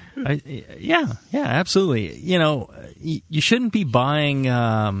 Yeah, absolutely. You shouldn't be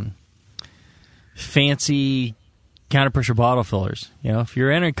buying fancy counter-pressure bottle fillers. If you're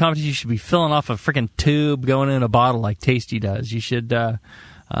entering competition, you should be filling off a freaking tube going in a bottle like Tasty does. You should,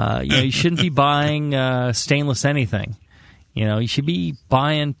 you shouldn't be buying stainless anything. You should be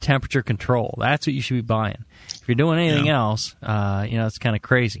buying temperature control. That's what you should be buying. If you're doing anything else, it's kind of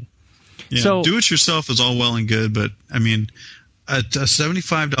crazy. Yeah, so do it yourself is all well and good, but a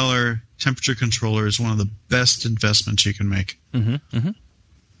 $75 temperature controller is one of the best investments you can make. Mm-hmm. Mm-hmm.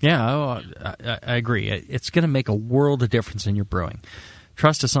 Yeah, I agree. It's going to make a world of difference in your brewing.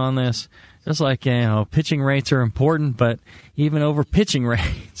 Trust us on this. Just like, pitching rates are important, but even over pitching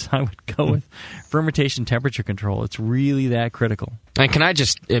rates, I would go with fermentation temperature control. It's really that critical. And can I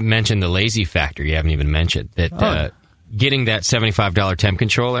just mention the lazy factor you haven't even mentioned? That getting that $75 temp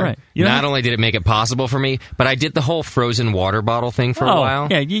controller, right. Not only did it make it possible for me, but I did the whole frozen water bottle thing for a while.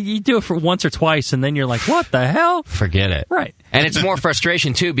 Yeah, you do it for once or twice, and then you're like, what the hell? Forget it. Right. And it's more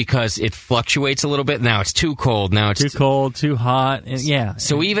frustration, too, because it fluctuates a little bit. Now it's too cold. Now it's too cold, too hot. And, yeah.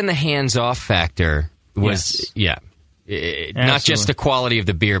 So even the hands-off factor was, not just the quality of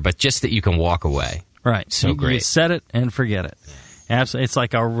the beer, but just that you can walk away. Right. So great. You set it and forget it. Absolutely. It's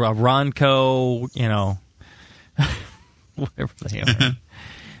like a Ronco, whatever they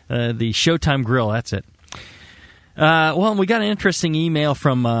are. The Showtime Grill, that's it. Well, we got an interesting email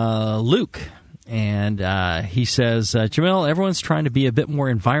from Luke, and he says, Jamil, everyone's trying to be a bit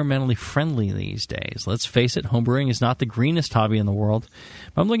more environmentally friendly these days. Let's face it, homebrewing is not the greenest hobby in the world,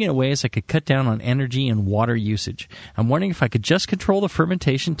 but I'm looking at ways I could cut down on energy and water usage. I'm wondering if I could just control the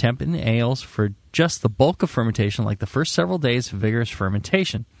fermentation temp in the ales for just the bulk of fermentation, like the first several days of vigorous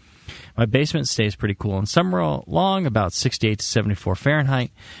fermentation. My basement stays pretty cool in summer long, about 68 to 74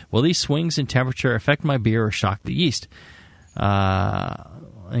 Fahrenheit. Will these swings in temperature affect my beer or shock the yeast?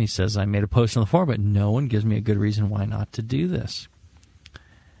 And he says, I made a post on the forum, but no one gives me a good reason why not to do this.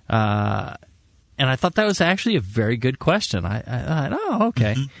 And I thought that was actually a very good question. I thought,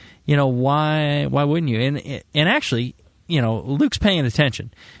 okay. Mm-hmm. Why wouldn't you? And actually, Luke's paying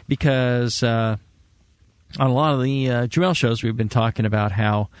attention because on a lot of the Jamel shows, we've been talking about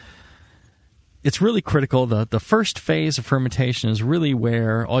how it's really critical. The first phase of fermentation is really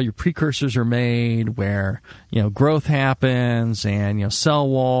where all your precursors are made, where growth happens, and cell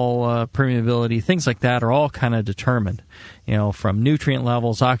wall permeability, things like that are all kind of determined. From nutrient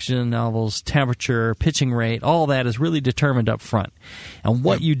levels, oxygen levels, temperature, pitching rate, all that is really determined up front. And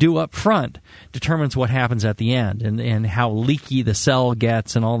what you do up front determines what happens at the end, and how leaky the cell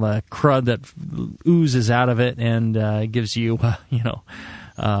gets, and all the crud that oozes out of it, and gives you a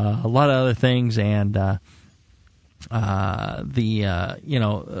lot of other things, and all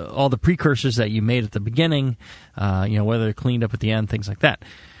the precursors that you made at the beginning, whether they're cleaned up at the end, things like that.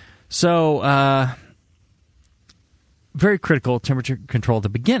 So, very critical temperature control at the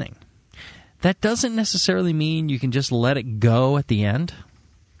beginning. That doesn't necessarily mean you can just let it go at the end.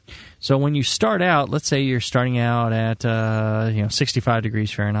 So when you start out, let's say you're starting out at 65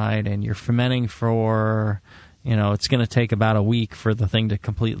 degrees Fahrenheit, and you're fermenting for it's going to take about a week for the thing to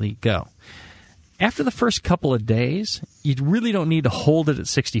completely go. After the first couple of days, you really don't need to hold it at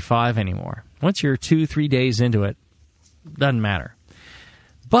 65 anymore. Once you're 2-3 days into it, doesn't matter.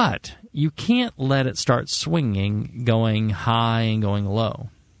 But you can't let it start swinging, going high and going low,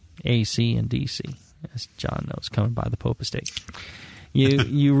 AC and DC, as John knows, coming by the Pope Estate.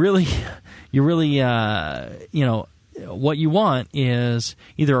 You really, what you want is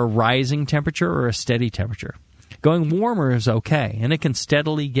either a rising temperature or a steady temperature. Going warmer is okay, and it can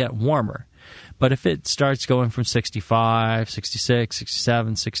steadily get warmer. But if it starts going from 65, 66,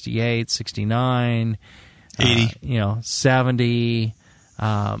 67, 68, 69, 80, 70,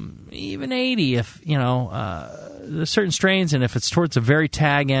 even 80, if, there's certain strains, and if it's towards the very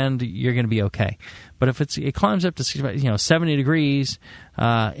tag end, you're going to be okay. But if it climbs up to 70 degrees,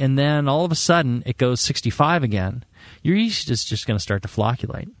 and then all of a sudden it goes 65 again, your yeast is just going to start to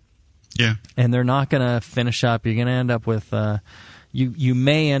flocculate. Yeah. And they're not going to finish up. You're going to end up with, you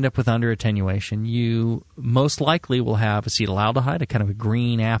may end up with under attenuation. You most likely will have acetaldehyde, a kind of a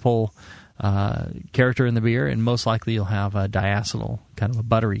green apple character in the beer, and most likely you'll have a diacetyl, kind of a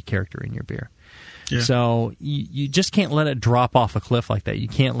buttery character in your beer. Yeah. So you just can't let it drop off a cliff like that. You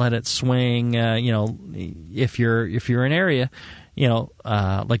can't let it swing. If you're an area,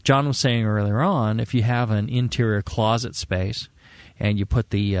 like John was saying earlier on, if you have an interior closet space, and you put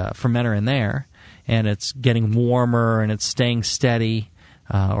the fermenter in there, and it's getting warmer and it's staying steady,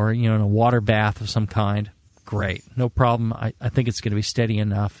 or in a water bath of some kind, great, no problem. I think it's going to be steady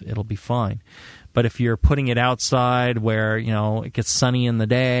enough; it'll be fine. But if you're putting it outside where it gets sunny in the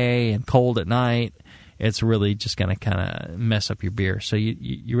day and cold at night, it's really just going to kind of mess up your beer. So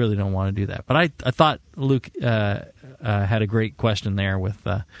you really don't want to do that. But I thought Luke had a great question there with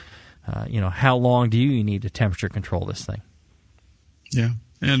how long do you need to temperature control this thing? Yeah,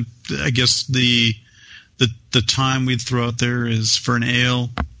 and I guess the time we'd throw out there is for an ale,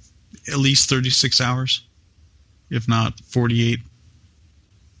 at least 36 hours, if not 48.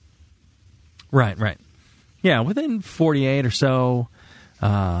 Right. within 48 or so.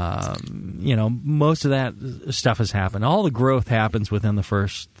 Most of that stuff has happened. All the growth happens within the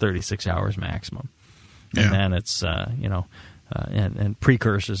first 36 hours maximum. And then it's, and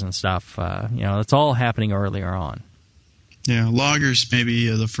precursors and stuff, it's all happening earlier on. Yeah, loggers maybe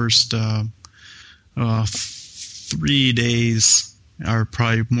the first 3 days are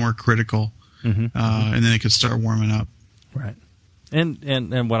probably more critical, and then it could start warming up. Right.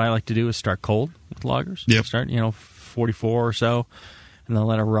 And what I like to do is start cold with loggers. Yep. Start, 44 or so, and then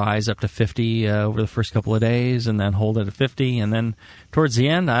let it rise up to 50 over the first couple of days, and then hold it at 50, and then towards the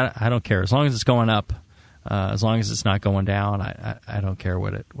end, I don't care. As long as it's going up, as long as it's not going down, I don't care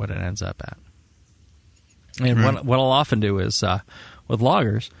what it ends up at. And what I'll often do is with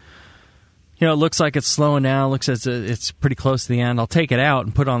loggers, it looks like it's slowing down. Looks as it's pretty close to the end. I'll take it out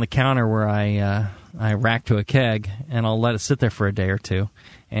and put it on the counter where I rack to a keg, and I'll let it sit there for a day or two,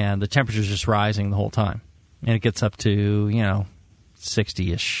 and the temperature's just rising the whole time, and it gets up to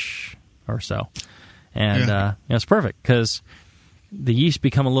 60-ish or so, and it's perfect because the yeast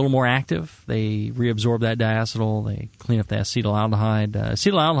become a little more active. They reabsorb that diacetyl. They clean up the acetaldehyde.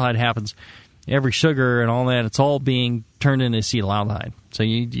 Acetaldehyde happens. Every sugar and all that, it's all being turned into acetaldehyde. So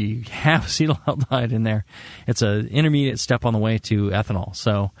you have acetaldehyde in there. It's an intermediate step on the way to ethanol.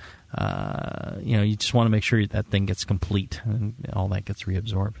 So, you just want to make sure that thing gets complete and all that gets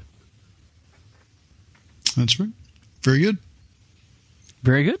reabsorbed. That's right. Very good.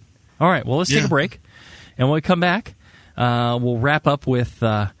 Very good. All right, well, let's take a break. And when we come back, we'll wrap up with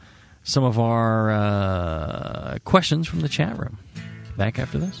some of our questions from the chat room. Back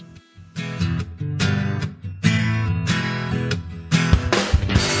after this.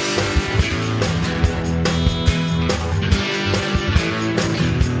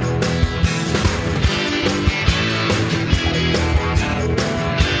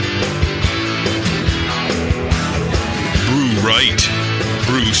 Brew right.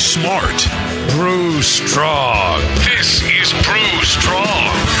 Brew smart. Brew strong. This is Brew Strong.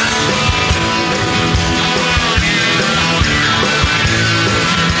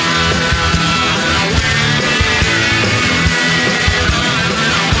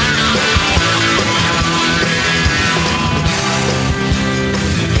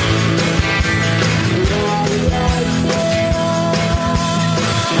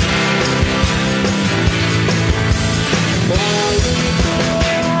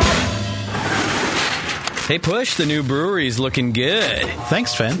 Hey, Push, the new brewery's looking good.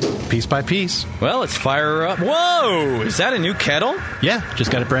 Thanks, Finn. Piece by piece. Well, let's fire her up. Whoa! Is that a new kettle? Yeah,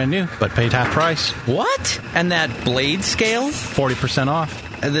 just got it brand new, but paid half price. What? And that blade scale? 40%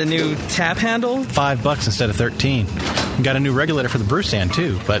 off. The new tap handle? $5 instead of $13. Got a new regulator for the brew stand,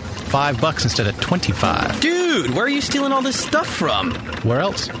 too, but $5 instead of $25. Dude, where are you stealing all this stuff from? Where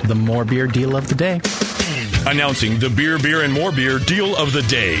else? The More Beer deal of the day. Announcing the Beer, and More Beer deal of the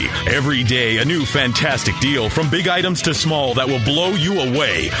day. Every day, a new fantastic deal from big items to small that will blow you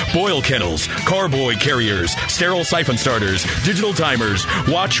away. Boil kettles, carboy carriers, sterile siphon starters, digital timers.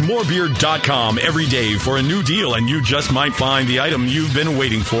 Watch morebeer.com every day for a new deal, and you just might find the item you've been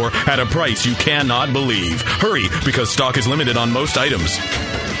waiting for at a price you cannot believe. Hurry, because stock is limited on most items.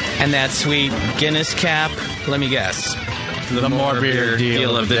 And that sweet Guinness cap, let me guess. The More Beer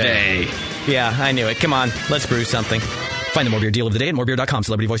deal of the day. Yeah, I knew it. Come on, let's brew something. Find the More Beer deal of the day at morebeer.com.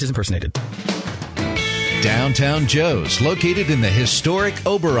 Celebrity voices impersonated. Downtown Joe's, located in the historic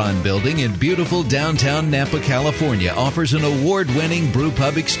Oberon building in beautiful downtown Napa, California, offers an award-winning brew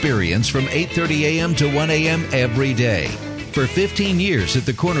pub experience from 8:30 a.m. to 1 a.m. every day. For 15 years at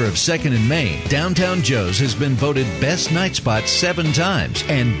the corner of 2nd and Main, Downtown Joe's has been voted Best Night Spot 7 times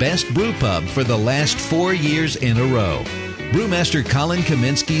and Best Brew Pub for the last 4 years in a row. Brewmaster Colin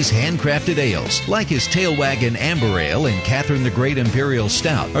Kaminsky's handcrafted ales, like his Tailwagon Amber Ale and Catherine the Great Imperial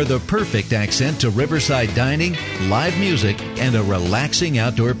Stout, are the perfect accent to riverside dining, live music, and a relaxing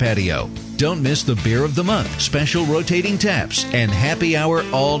outdoor patio. Don't miss the Beer of the Month, special rotating taps, and happy hour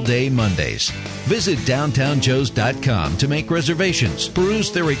all day Mondays. Visit downtownjoes.com to make reservations,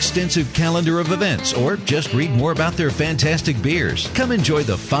 peruse their extensive calendar of events, or just read more about their fantastic beers. Come enjoy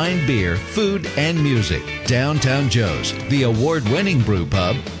the fine beer, food, and music. Downtown Joe's, the award-winning brew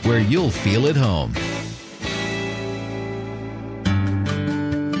pub where you'll feel at home.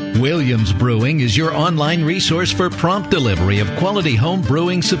 Williams Brewing is your online resource for prompt delivery of quality home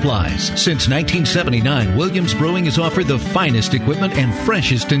brewing supplies. Since 1979, Williams Brewing has offered the finest equipment and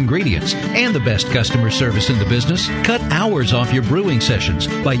freshest ingredients and the best customer service in the business. Cut hours off your brewing sessions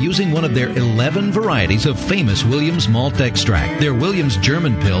by using one of their 11 varieties of famous Williams malt extract. Their Williams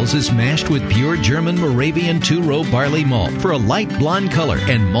German Pils is mashed with pure German Moravian two-row barley malt for a light blonde color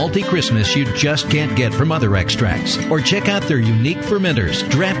and malty crispness you just can't get from other extracts. Or check out their unique fermenters,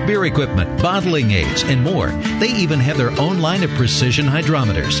 draft beer equipment, bottling aids, and more. They even have their own line of precision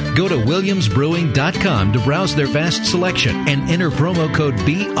hydrometers. Go to williamsbrewing.com to browse their vast selection and enter promo code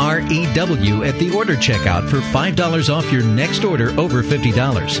BREW at the order checkout for $5 off your next order over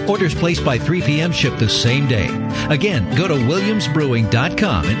 $50. Orders placed by 3 p.m. ship the same day. Again, go to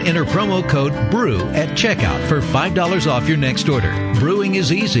williamsbrewing.com and enter promo code BREW at checkout for $5 off your next order. Brewing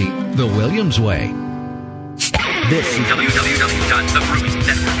is easy, the Williams way. This is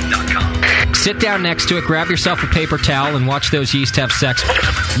www.thebrewingnetwork.com. Sit down next to it, grab yourself a paper towel, and watch those yeast have sex.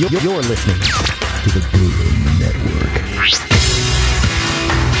 You're listening to the Brewing Network.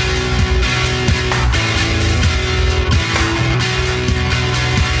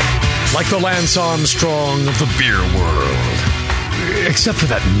 Like the Lance Armstrong of the beer world. Except for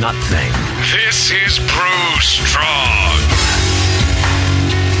that nut thing. This is Brew Strong.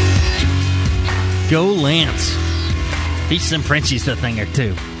 Go Lance. Teach some Frenchies a thing or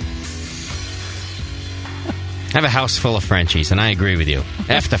two. I have a house full of Frenchies, and I agree with you.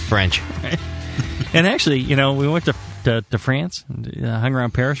 F the French. And actually, we went to France and hung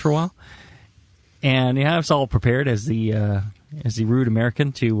around Paris for a while. And I was all prepared as the rude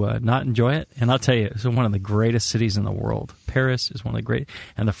American to not enjoy it. And I'll tell you, it's one of the greatest cities in the world. Paris is one of the great,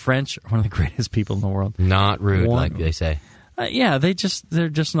 and the French are one of the greatest people in the world. Not rude, like they say. Yeah, they're just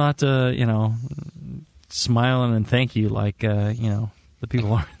not, smiling and thank you like, the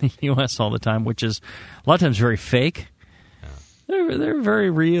people are in the U.S. all the time, which is a lot of times very fake. They're very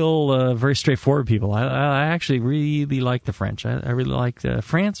real, very straightforward people. I actually really like the French. I really like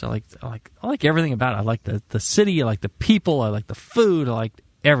France. I like everything about it. I like the city. I like the people. I like the food. I like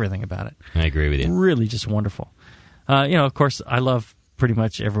everything about it. I agree with you. Really, just wonderful. Of course, I love pretty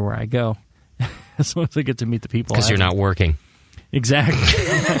much everywhere I go, as long as I get to meet the people. Because you're not working. Exactly.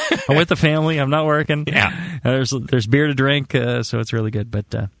 I'm with the family. I'm not working. Yeah. There's beer to drink, so it's really good. But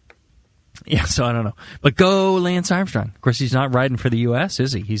yeah, so I don't know. But go Lance Armstrong. Of course, he's not riding for the U.S.,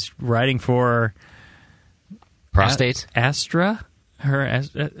 is he? He's riding for Prostates? Astra. I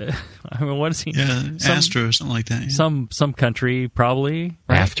mean, what is he? Yeah, Astra or something like that. Yeah. Some country, probably.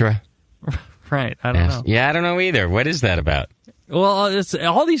 Right? Aftra. Right. I don't know. Yeah, I don't know either. What is that about? Well, it's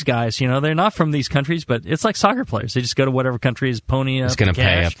all these guys, they're not from these countries, but it's like soccer players. They just go to whatever country is pony up. He's going to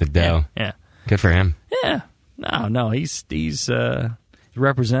pay up the dough. Yeah. Good for him. Yeah. No. He's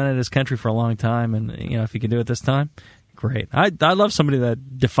represented his country for a long time, and if he can do it this time, great. I love somebody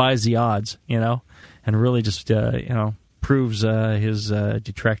that defies the odds, and really just proves his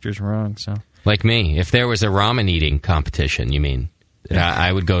detractors wrong. So, like me, if there was a ramen eating competition, you mean? I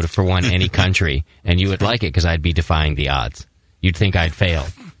would go for one any country, and you would like it because I'd be defying the odds. You'd think I'd fail,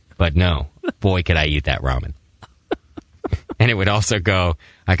 but no. Boy, could I eat that ramen. And it would also go,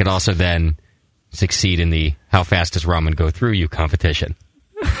 I could also then succeed in the how fast does ramen go through you competition.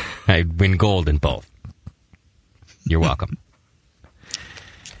 I'd win gold in both. You're welcome.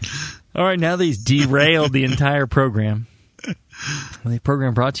 All right, now that he's derailed the entire program. The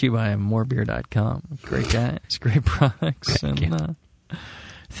program brought to you by morebeer.com. Great guys, great products.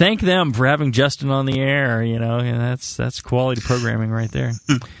 Thank them for having Justin on the air. And that's quality programming right there.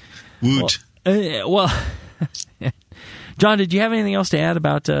 Woot. Well, John, did you have anything else to add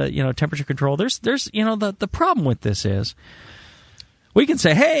about temperature control? There's the problem with this is we can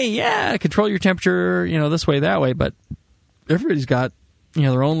say, hey, yeah, control your temperature, this way, that way, but everybody's got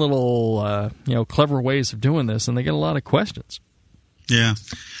their own little clever ways of doing this, and they get a lot of questions. Yeah.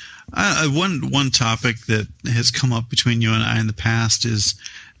 One topic that has come up between you and I in the past is,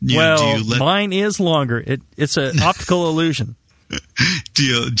 mine is longer. It's an optical illusion. Do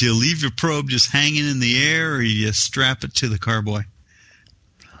you leave your probe just hanging in the air, or do you strap it to the carboy?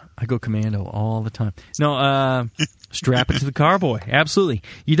 I go commando all the time. No, strap it to the carboy. Absolutely.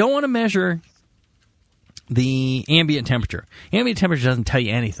 You don't want to measure the ambient temperature. Ambient temperature doesn't tell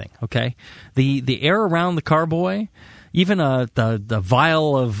you anything. Okay, the air around the carboy. Even the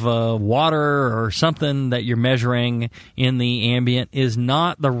vial of water or something that you're measuring in the ambient is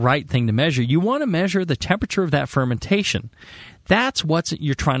not the right thing to measure. You want to measure the temperature of that fermentation. That's what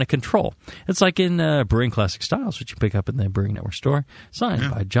you're trying to control. It's like in Brewing Classic Styles, which you pick up in the Brewing Network store, signed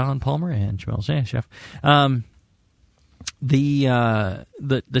by John Palmer and Jamel Zanishev. the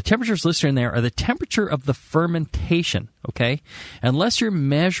temperatures listed in there are the temperature of the fermentation, okay? Unless you're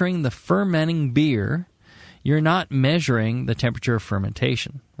measuring the fermenting beer, you're not measuring the temperature of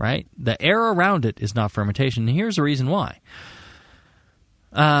fermentation, right? The air around it is not fermentation, and here's the reason why.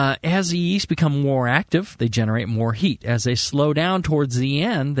 As the yeast become more active, they generate more heat. As they slow down towards the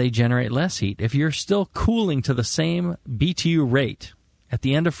end, they generate less heat. If you're still cooling to the same BTU rate at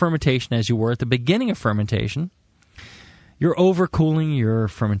the end of fermentation as you were at the beginning of fermentation, you're overcooling your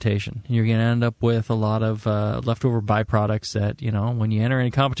fermentation. You're going to end up with a lot of leftover byproducts that, when you enter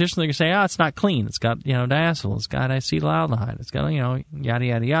any competition, they're going to say, it's not clean. It's got, diacetyl. It's got acetaldehyde. It's got, yada,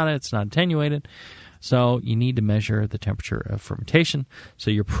 yada, yada. It's not attenuated. So you need to measure the temperature of fermentation.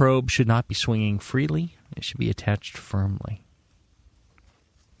 So your probe should not be swinging freely. It should be attached firmly.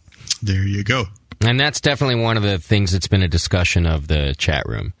 There you go. And that's definitely one of the things that's been a discussion of the chat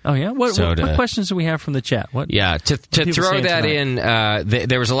room. Oh, yeah? What questions do we have from the chat? To throw that in,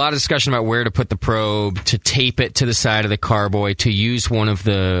 there was a lot of discussion about where to put the probe, to tape it to the side of the carboy, to use one of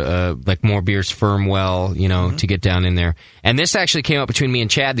the, More Beer's firm well, to get down in there. And this actually came up between me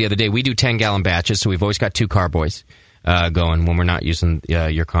and Chad the other day. We do 10-gallon batches, so we've always got 2 carboys going when we're not using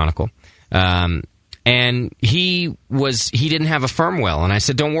your conical. And he didn't have a firm well, and I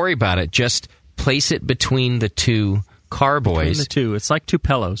said, don't worry about it, just place it between the 2 carboys. Between the 2. It's like 2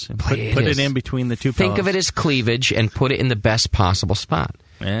 pillows. Put it in between the 2 pillows. Think of it as cleavage and put it in the best possible spot.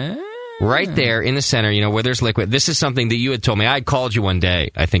 Right there in the center, where there's liquid. This is something that you had told me. I had called you one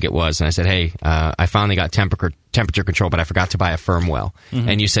day, I think it was, and I said, hey, I finally got temperature control, but I forgot to buy a firm well. Mm-hmm.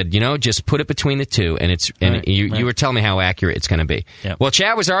 And you said, just put it between the 2, and you were telling me how accurate it's going to be. Yep. Well,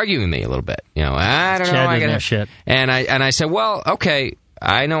 Chad was arguing with me a little bit. I don't know. Chad didn't know shit. And I said, well, okay,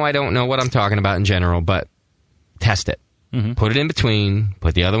 I know I don't know what I'm talking about in general, but test it. Mm-hmm. Put it in between,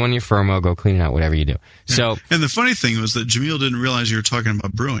 put the other one in your firm well, go clean it out, whatever you do. Yeah. So, and the funny thing was that Jamil didn't realize you were talking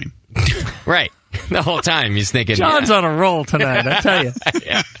about brewing. Right. The whole time he's thinking, John's on a roll tonight, I tell you.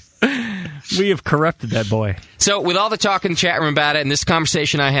 Yeah. We have corrupted that boy. So with all the talk in the chat room about it and this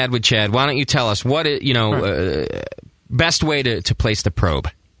conversation I had with Chad, why don't you tell us what best way to place the probe?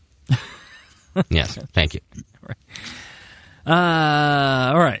 Yes, thank you.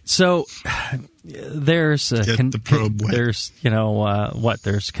 All right. So there's the probe wet. There's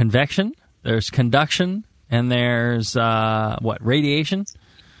there's convection, there's conduction, and there's radiation.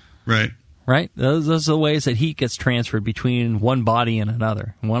 Right. Right. Those are the ways that heat gets transferred between one body and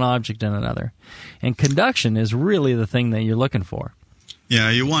another, one object and another. And conduction is really the thing that you're looking for.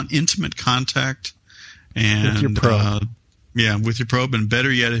 Yeah, you want intimate contact and with your probe. With your probe, and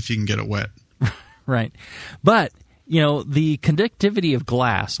better yet if you can get it wet. Right. But the conductivity of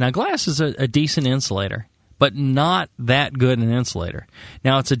glass. Now, glass is a decent insulator, but not that good an insulator.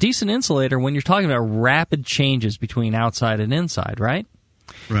 Now, it's a decent insulator when you're talking about rapid changes between outside and inside, right?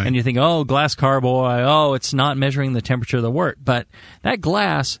 Right. And you think, glass carboy, it's not measuring the temperature of the wort. But that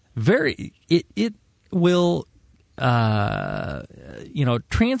glass, it will,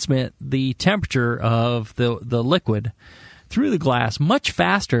 transmit the temperature of the liquid through the glass much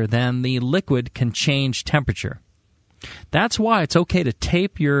faster than the liquid can change temperature. That's why it's okay to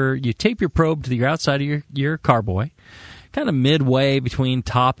tape your probe to your outside of your carboy, kind of midway between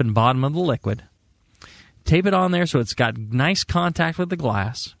top and bottom of the liquid. Tape it on there so it's got nice contact with the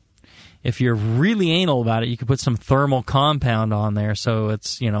glass. If you're really anal about it, you can put some thermal compound on there so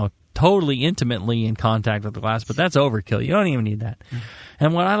it's, totally intimately in contact with the glass, but that's overkill. You don't even need that. Mm-hmm.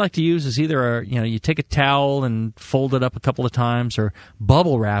 And what I like to use is either you take a towel and fold it up a couple of times, or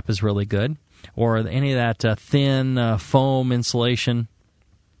bubble wrap is really good, or any of that thin foam insulation.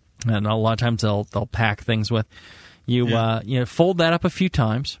 And a lot of times they'll pack things with. You fold that up a few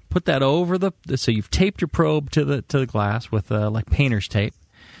times, put that over so you've taped your probe to the glass with like painter's tape.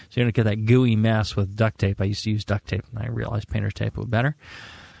 So you don't get that gooey mess with duct tape. I used to use duct tape, and I realized painter's tape was better.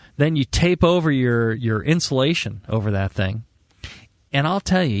 Then you tape over your insulation over that thing. And I'll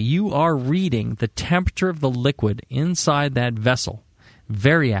tell you, you are reading the temperature of the liquid inside that vessel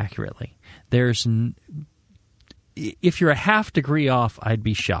very accurately. If you're a half degree off, I'd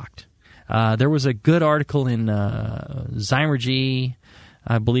be shocked. There was a good article in Zymergy,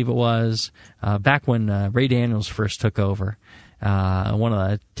 I believe it was, back when Ray Daniels first took over. One of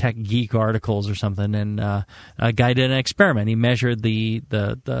the Tech Geek articles or something, and a guy did an experiment. He measured the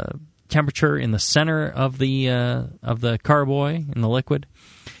temperature in the center of the carboy in the liquid,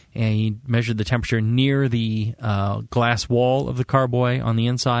 and he measured the temperature near the glass wall of the carboy on the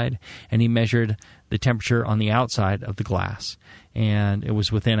inside, and he measured the temperature on the outside of the glass, and it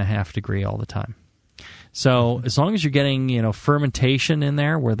was within a half degree all the time. So as long as you're getting fermentation in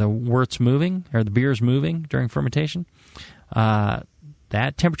there where the wort's moving or the beer's moving during fermentation, that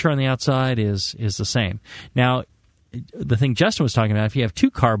temperature on the outside is the same. Now, the thing Justin was talking about, if you have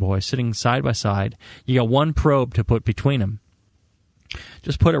two carboys sitting side by side, you got one probe to put between them.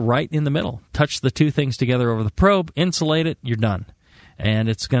 Just put it right in the middle. Touch the two things together over the probe, insulate it, you're done. And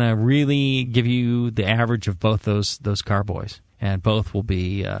it's going to really give you the average of both those carboys, and both will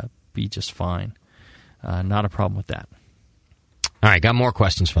be just fine. Not a problem with that. All right, got more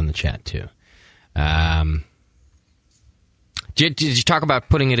questions from the chat, too. Did you talk about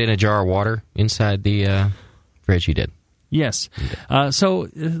putting it in a jar of water inside the fridge? You did. Yes. So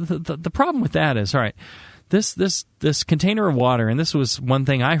the problem with that is, all right, this container of water, and this was one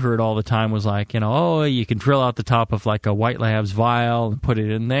thing I heard all the time was like, you can drill out the top of like a White Labs vial and put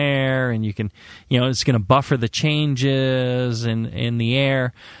it in there, and you can, it's going to buffer the changes in the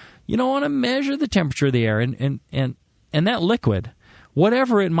air. You don't want to measure the temperature of the air, and that liquid,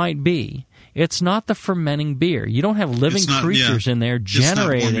 whatever it might be, it's not the fermenting beer. You don't have living creatures in there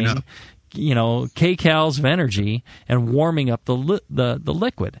generating kcals of energy and warming up the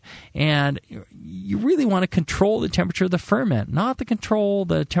liquid. And you really want to control the temperature of the ferment, not to control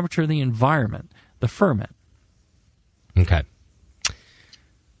the temperature of the environment, the ferment. Okay.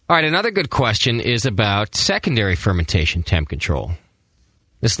 All right, another good question is about secondary fermentation temp control.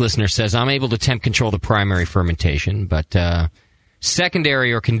 This listener says, I'm able to temp control the primary fermentation, but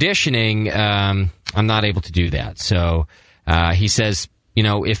secondary or conditioning, I'm not able to do that. So he says,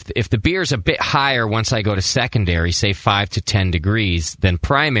 if the beer's a bit higher once I go to secondary, say 5 to 10 degrees, than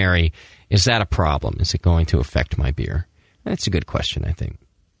primary, is that a problem? Is it going to affect my beer? That's a good question, I think.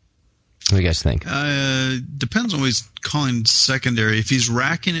 What do you guys think? Depends on what he's calling secondary. If he's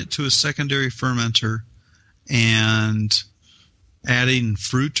racking it to a secondary fermenter and adding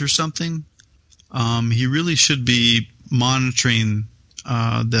fruit or something, he really should be monitoring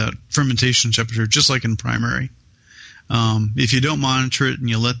the fermentation temperature, just like in primary. If you don't monitor it and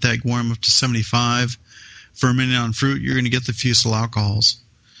you let that warm up to 75, fermenting on fruit, you're going to get the fusel alcohols.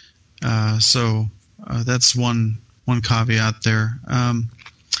 So that's one caveat there.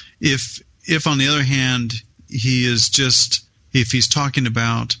 If on the other hand if he's talking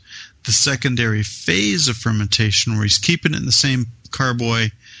about the secondary phase of fermentation where he's keeping it in the same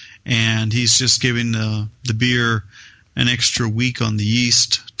carboy and he's just giving the beer an extra week on the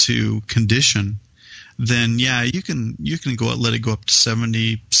yeast to condition, then you can let it go up to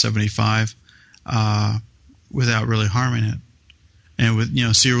 70, 75 without really harming it.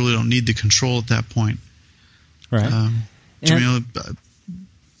 And so you really don't need the control at that point. Right.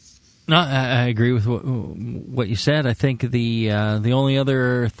 No, I agree with what you said. I think the only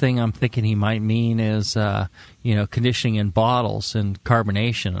other thing I'm thinking he might mean is conditioning in bottles and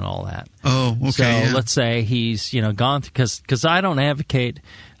carbonation and all that. Oh, okay. So let's say he's gone because I don't advocate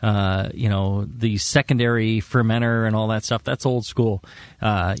the secondary fermenter and all that stuff. That's old school.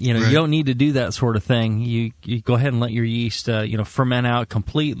 Right. You don't need to do that sort of thing. You go ahead and let your yeast ferment out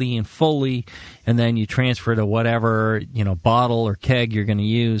completely and fully, and then you transfer to whatever bottle or keg you're going to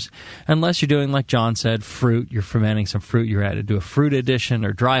use. Unless you're doing, like John said, fruit. You're fermenting some fruit. You're at to do a fruit addition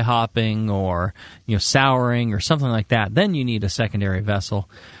or dry hopping or souring or something like that. Then you need a secondary vessel,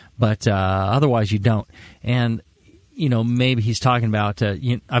 but otherwise you don't. And maybe he's talking about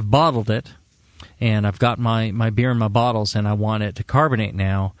I've bottled it, and I've got my beer in my bottles, and I want it to carbonate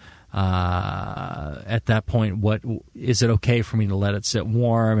now. At that point, what is it okay for me to let it sit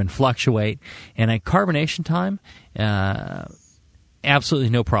warm and fluctuate? And at carbonation time, absolutely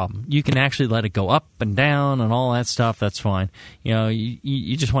no problem. You can actually let it go up and down and all that stuff. That's fine.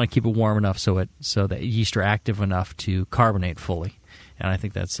 You just want to keep it warm enough so that yeast are active enough to carbonate fully. And I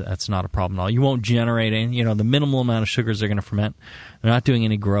think that's not a problem at all. You won't generate any, the minimal amount of sugars they're going to ferment. They're not doing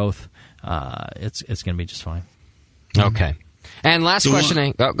any growth. It's going to be just fine. Okay. And last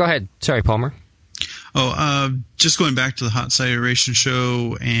question. Go ahead. Sorry, Palmer. Just going back to the hot side aeration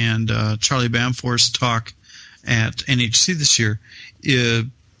show and Charlie Bamforth's talk at NHC this year,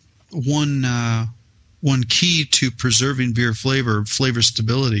 one key to preserving beer flavor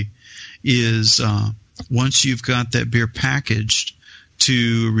stability is once you've got that beer packaged,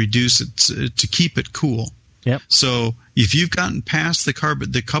 to reduce it, to keep it cool. Yep. So if you've gotten past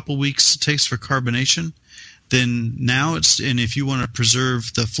the couple weeks it takes for carbonation, then now and if you want to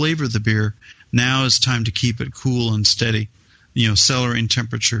preserve the flavor of the beer, now it's time to keep it cool and steady. Cellaring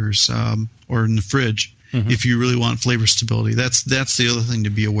temperatures or in the fridge. Mm-hmm. If you really want flavor stability, that's the other thing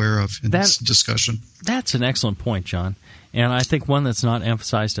to be aware of in this discussion. That's an excellent point, John. And I think one that's not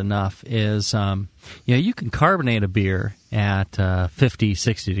emphasized enough is, you can carbonate a beer at 50,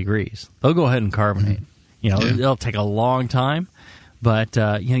 60 degrees. They'll go ahead and carbonate. It'll take a long time, but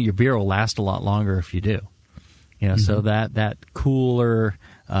your beer will last a lot longer if you do. So that cooler,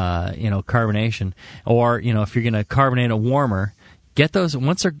 carbonation, or if you're going to carbonate a warmer, get those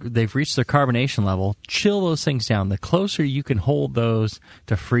once they've reached their carbonation level. Chill those things down. The closer you can hold those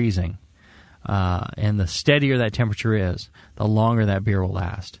to freezing, and the steadier that temperature is, the longer that beer will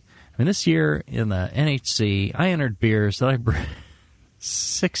last. I mean, this year in the NHC, I entered beers that I brewed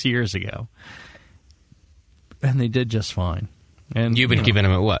 6 years ago, and they did just fine. And you've been keeping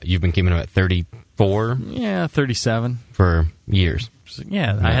them at what? You've been keeping them at 34? Yeah, 37 for years.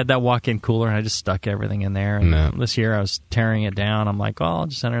 Yeah, I had that walk-in cooler, and I just stuck everything in there. And this year, I was tearing it down. I'm like, I'll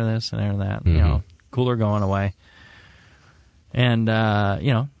just enter this and enter that. Cooler going away, and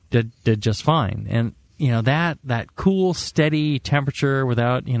did just fine. And that cool, steady temperature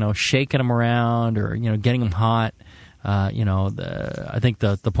without shaking them around or getting them hot. I think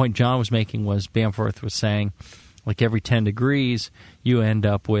the point John was making was Bamforth was saying, like every 10 degrees, you end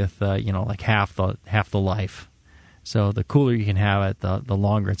up with like half the life. So the cooler you can have it, the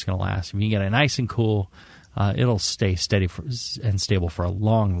longer it's going to last. If you get it nice and cool, it'll stay steady and stable for a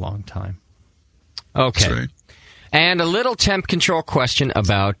long, long time. Okay. That's right. And a little temp control question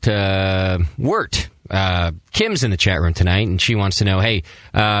about wort. Kim's in the chat room tonight, and she wants to know, hey,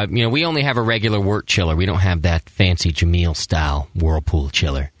 we only have a regular wort chiller. We don't have that fancy Jameel-style Whirlpool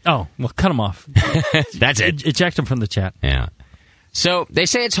chiller. Oh, well, cut them off. That's it. Eject them from the chat. Yeah. So they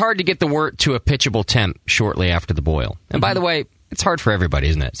say it's hard to get the wort to a pitchable temp shortly after the boil. And by the way, it's hard for everybody,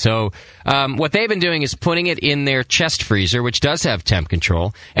 isn't it? So what they've been doing is putting it in their chest freezer, which does have temp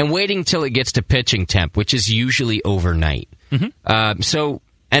control, and waiting until it gets to pitching temp, which is usually overnight.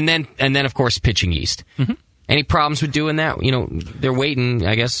 And then of course pitching yeast. Any problems with doing that? They're waiting,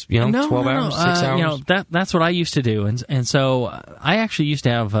 I guess, 12 hours, 6 hours. That's what I used to do, and so I actually used to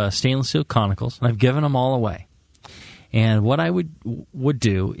have stainless steel conicals, and I've given them all away. And what I would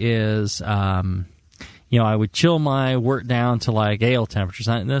do is, I would chill my wort down to like ale temperatures.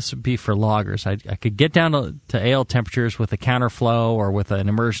 And this would be for lagers. I could get down to ale temperatures with a counterflow or with an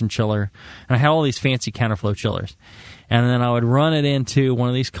immersion chiller. And I had all these fancy counterflow chillers. And then I would run it into one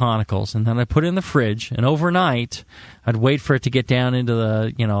of these conicals, and then I'd put it in the fridge. And overnight, I'd wait for it to get down into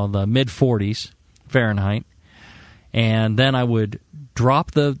the mid-40s Fahrenheit. And then I would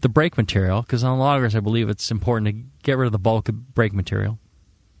drop the brake material, because on lagers I believe it's important to get rid of the bulk of brake material.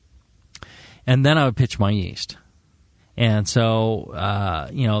 And then I would pitch my yeast. And so,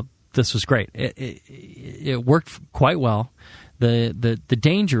 this was great. It worked quite well. The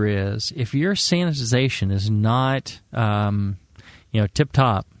danger is if your sanitization is not,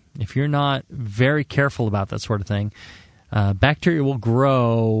 tip-top, if you're not very careful about that sort of thing, bacteria will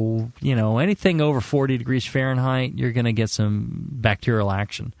grow. Anything over 40 degrees Fahrenheit, you're going to get some bacterial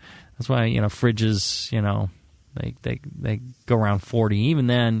action. That's why, fridges, they go around 40. Even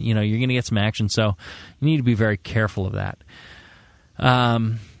then, you're going to get some action. So you need to be very careful of that.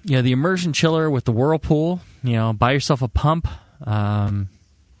 The immersion chiller with the Whirlpool, buy yourself a pump.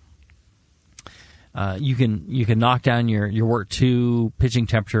 You can knock down your wort to pitching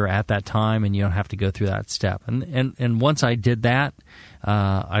temperature at that time, and you don't have to go through that step. And once I did that,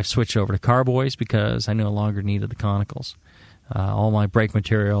 I switched over to carboys because I no longer needed the conicals. All my brake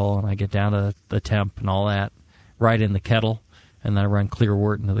material, and I get down to the temp and all that right in the kettle, and then I run clear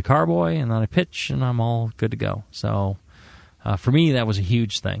wort into the carboy, and then I pitch, and I'm all good to go. So for me, that was a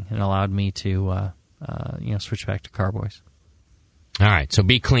huge thing. It allowed me to switch back to carboys. All right, so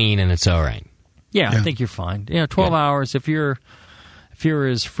be clean, and it's all right. Yeah, I think you're fine. 12 hours. If you're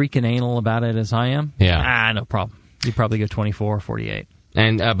as freaking anal about it as I am, no problem. You probably go 24 or 48.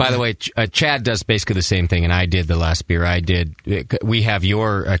 And by the way, Chad does basically the same thing, and I did the last beer I did. We have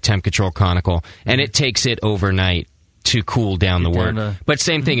your temp control conical, and it takes it overnight to cool down the wort. But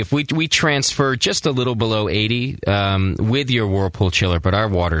same thing, if we transfer just a little below 80 with your Whirlpool chiller, but our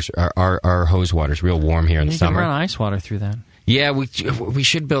waters, our hose water's real warm here in the summer. You can run ice water through that. Yeah, we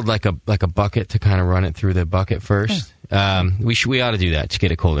should build like a bucket to kind of run it through the bucket first. Yeah. We ought to do that to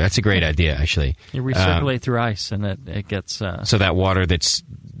get it colder. That's a great idea, actually. You recirculate through ice, and it gets so that water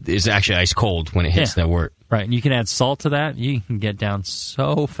is actually ice cold when it hits that wort. Right, and you can add salt to that. You can get down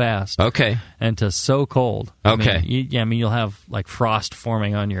so fast. Okay, and to so cold. Okay, you'll have like frost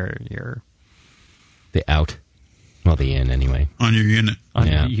forming on your the out. Well, the in anyway. On your unit. On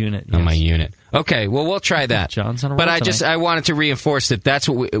your unit. Yes. On my unit. Okay, well, we'll try that. John's on a roll But I wanted to reinforce that's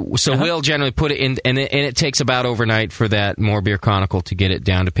what we'll generally put it in, and it takes about overnight for that more beer conical to get it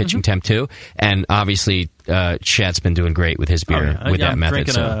down to pitching temp too. And obviously, Shat's been doing great with his beer with that method.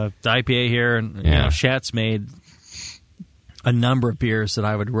 I'm drinking a IPA here, and Shat's made a number of beers that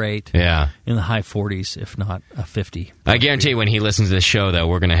I would rate in the high 40s, if not a 50. I guarantee when he listens to this show, though,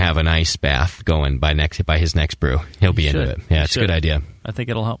 we're going to have an ice bath going by his next brew. He'll be into it. Yeah, it's a good idea. I think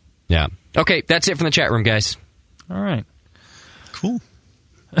it'll help. Yeah. Okay, that's it from the chat room, guys. All right. Cool.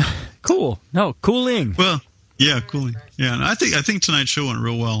 Cool. No, cooling. Well, yeah, cooling. Yeah, and I think tonight's show went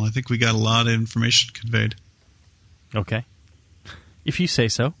real well. I think we got a lot of information conveyed. Okay. If you say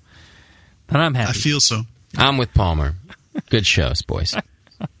so, then I'm happy. I feel so. I'm with Palmer. Good shows, boys.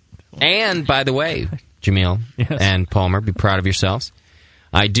 And, by the way, Jamil and Palmer, be proud of yourselves.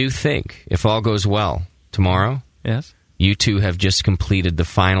 I do think, if all goes well, tomorrow, you two have just completed the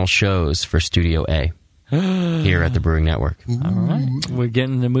final shows for Studio A here at the Brewing Network. All right. We're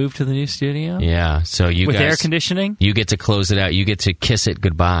getting to move to the new studio? Yeah. So you with guys, air conditioning? You get to close it out. You get to kiss it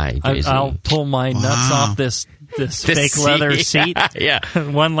goodbye, Jay-Z. I'll pull my nuts off this fake leather seat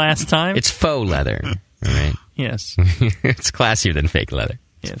one last time. It's faux leather, right? Yes. It's classier than fake leather.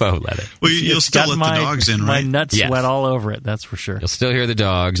 It's faux leather. Well, you'll still let the dogs in, right? My nuts sweat all over it, that's for sure. You'll still hear the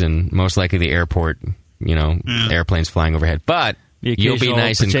dogs and most likely the airport, airplanes flying overhead. But you'll be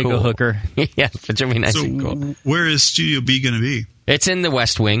nice and cool. Hooker. Yeah, but you'll be nice and cool. Where is Studio B going to be? It's in the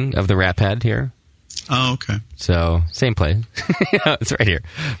west wing of the Rat Pad here. Oh, okay. So, same place. It's right here.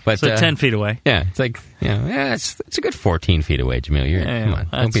 But, so 10 feet away. Yeah, it's like, it's a good 14 feet away, Jamil. Come on,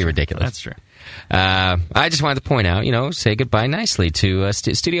 don't be ridiculous. That's true. I just wanted to point out, say goodbye nicely to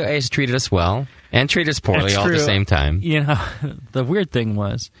Studio A has treated us well and treated us poorly all at the same time. The weird thing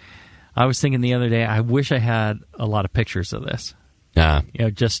was, I was thinking the other day, I wish I had a lot of pictures of this.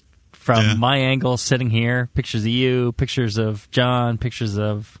 Just from my angle sitting here, pictures of you, pictures of John, pictures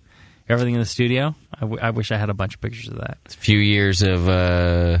of everything in the studio. I wish I had a bunch of pictures of that. It's a few years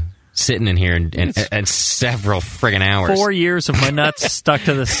of sitting in here and several friggin' hours. 4 years of my nuts stuck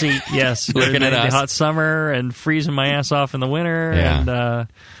to the seat, yes. Looking at us. The hot summer and freezing my ass off in the winter and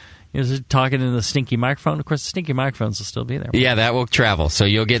talking into the stinky microphone. Of course, the stinky microphones will still be there. Yeah, that will travel. So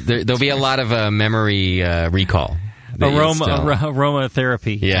you'll get there'll be a lot of memory recall.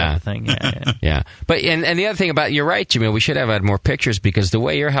 Aromatherapy type of thing. Yeah. But and the other thing about, you're right, Jamil, we should have had more pictures because the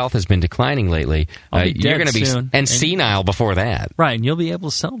way your health has been declining lately, you're going to be soon. Senile before that. Right, and you'll be able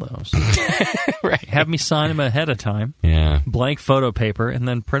to sell those. Right. Have me sign them ahead of time. Yeah. Blank photo paper, and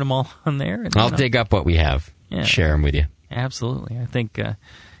then print them all on there. And, I'll dig up what we have. Yeah. Share them with you. Absolutely. I think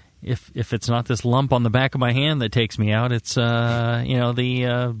if it's not this lump on the back of my hand that takes me out, it's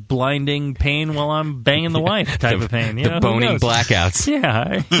the blinding pain while I'm banging the wife type of pain. The boning blackouts.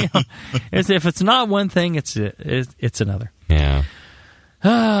 Yeah. If it's not one thing, it's another. Yeah. All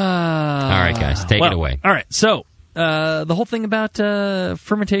right, guys, take it away. All right, so the whole thing about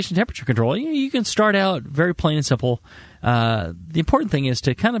fermentation temperature control, you can start out very plain and simple. The important thing is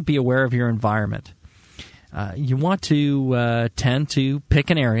to kind of be aware of your environment. You want to tend to pick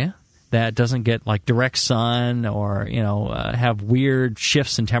an area that doesn't get like direct sun or have weird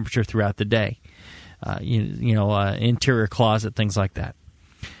shifts in temperature throughout the day. Interior closet, things like that.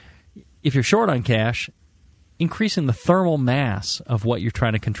 If you're short on cash, increasing the thermal mass of what you're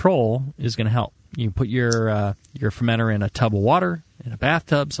trying to control is going to help. You put your fermenter in a tub of water, in a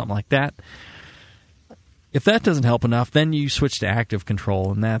bathtub, something like that. If that doesn't help enough, then you switch to active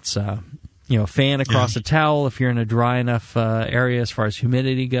control, and that's fan across a towel if you're in a dry enough area as far as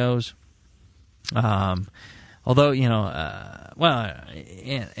humidity goes. Although, a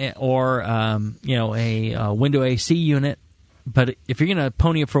window AC unit. But if you're going to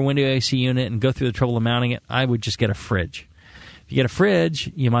pony up for a window AC unit and go through the trouble of mounting it, I would just get a fridge. If you get a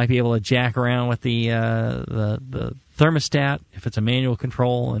fridge, you might be able to jack around with the thermostat if it's a manual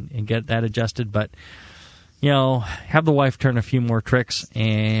control and get that adjusted. But have the wife turn a few more tricks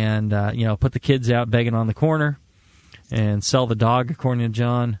and, put the kids out begging on the corner and sell the dog, according to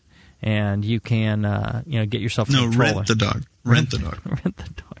John, and you can, get yourself a controller. Rent the dog. Rent the dog. Rent the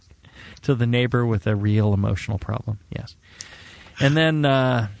dog to the neighbor with a real emotional problem, yes. And then,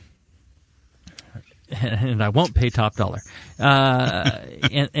 and I won't pay top dollar.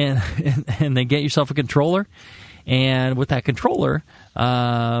 And then get yourself a controller. And with that controller,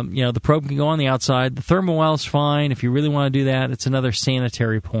 the probe can go on the outside. The thermal well is fine. If you really want to do that, it's another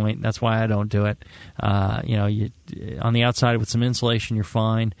sanitary point. That's why I don't do it. On the outside with some insulation, you're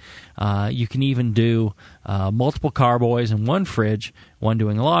fine. You can even do multiple carboys in one fridge, one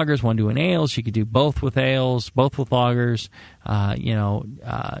doing lagers, one doing ales. You could do both with ales, both with lagers.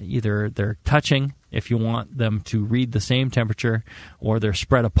 Either they're touching if you want them to read the same temperature, or they're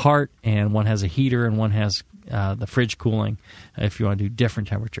spread apart and one has a heater and one has the fridge cooling if you want to do different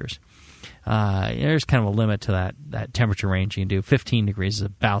temperatures. There's kind of a limit to that temperature range you can do. 15 degrees is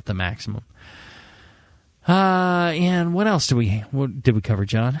about the maximum. And what else did we cover,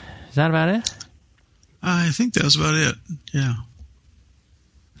 John? Is that about it? I think that was about it. Yeah.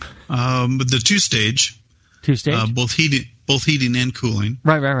 But the two-stage. Two-stage? Both heating and cooling.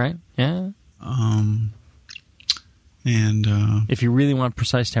 Right. Yeah. And if you really want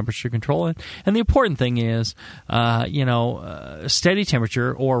precise temperature control, and the important thing is, steady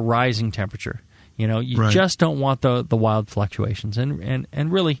temperature or rising temperature. You just don't want the wild fluctuations,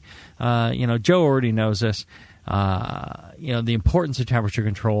 and really, Joe already knows this. The importance of temperature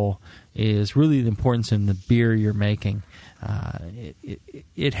control is really the importance in the beer you're making.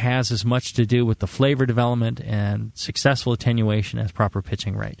 It has as much to do with the flavor development and successful attenuation as proper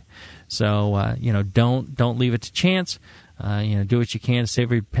pitching rate. So don't leave it to chance. Do what you can to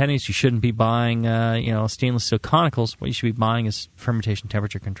save your pennies. You shouldn't be buying stainless steel conicals. What you should be buying is fermentation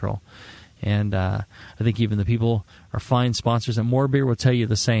temperature control. And I think even the people, our fine sponsors at More Beer, will tell you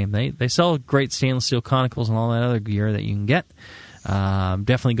the same. They sell great stainless steel conicals and all that other gear that you can get.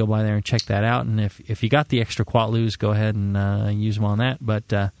 Definitely go by there and check that out. And if you got the extra Quatloos, go ahead and use them on that.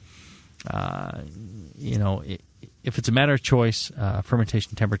 But if it's a matter of choice,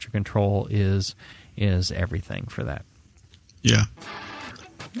 fermentation temperature control is everything for that. Yeah.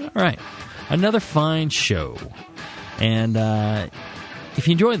 All right, another fine show, and if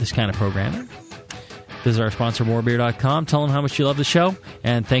you enjoy this kind of programming, visit our sponsor, morebeer.com. Tell them how much you love the show,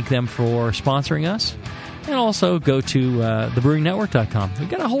 and thank them for sponsoring us. And also go to thebrewingnetwork.com. We've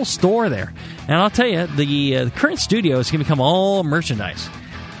got a whole store there. And I'll tell you, the current studio is going to become all merchandise.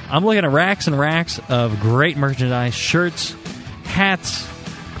 I'm looking at racks and racks of great merchandise, shirts, hats,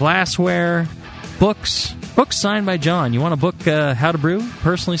 glassware, books signed by John. You want a book, How to Brew,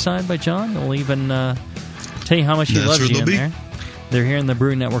 personally signed by John? They'll even tell you how much he loves you in there. They're here in the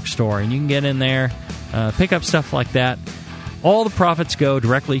Brew Network store, and you can get in there, pick up stuff like that. All the profits go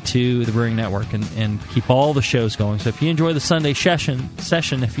directly to the Brewing Network and keep all the shows going. So if you enjoy the Sunday session,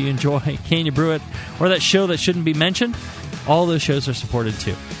 if you enjoy Can You Brew It, or that show that shouldn't be mentioned, all those shows are supported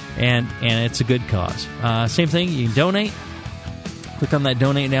too. And it's a good cause. Same thing, you can donate. Click on that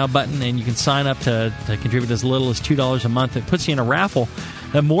Donate Now button, and you can sign up to contribute as little as $2 a month. It puts you in a raffle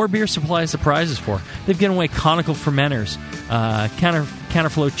that More Beer supplies the prizes for. They've given away conical fermenters,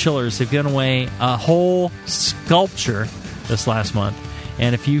 counterflow chillers. They've given away a whole sculpture this last month.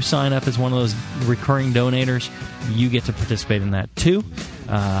 And if you sign up as one of those recurring donators, you get to participate in that too.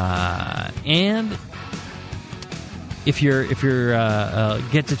 And if you're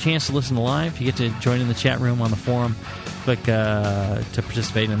get the chance to listen to live, you get to join in the chat room on the forum. Click to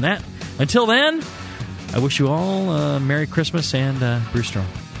participate in that. Until then, I wish you all a Merry Christmas and brew strong.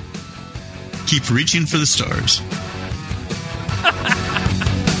 Keep reaching for the stars.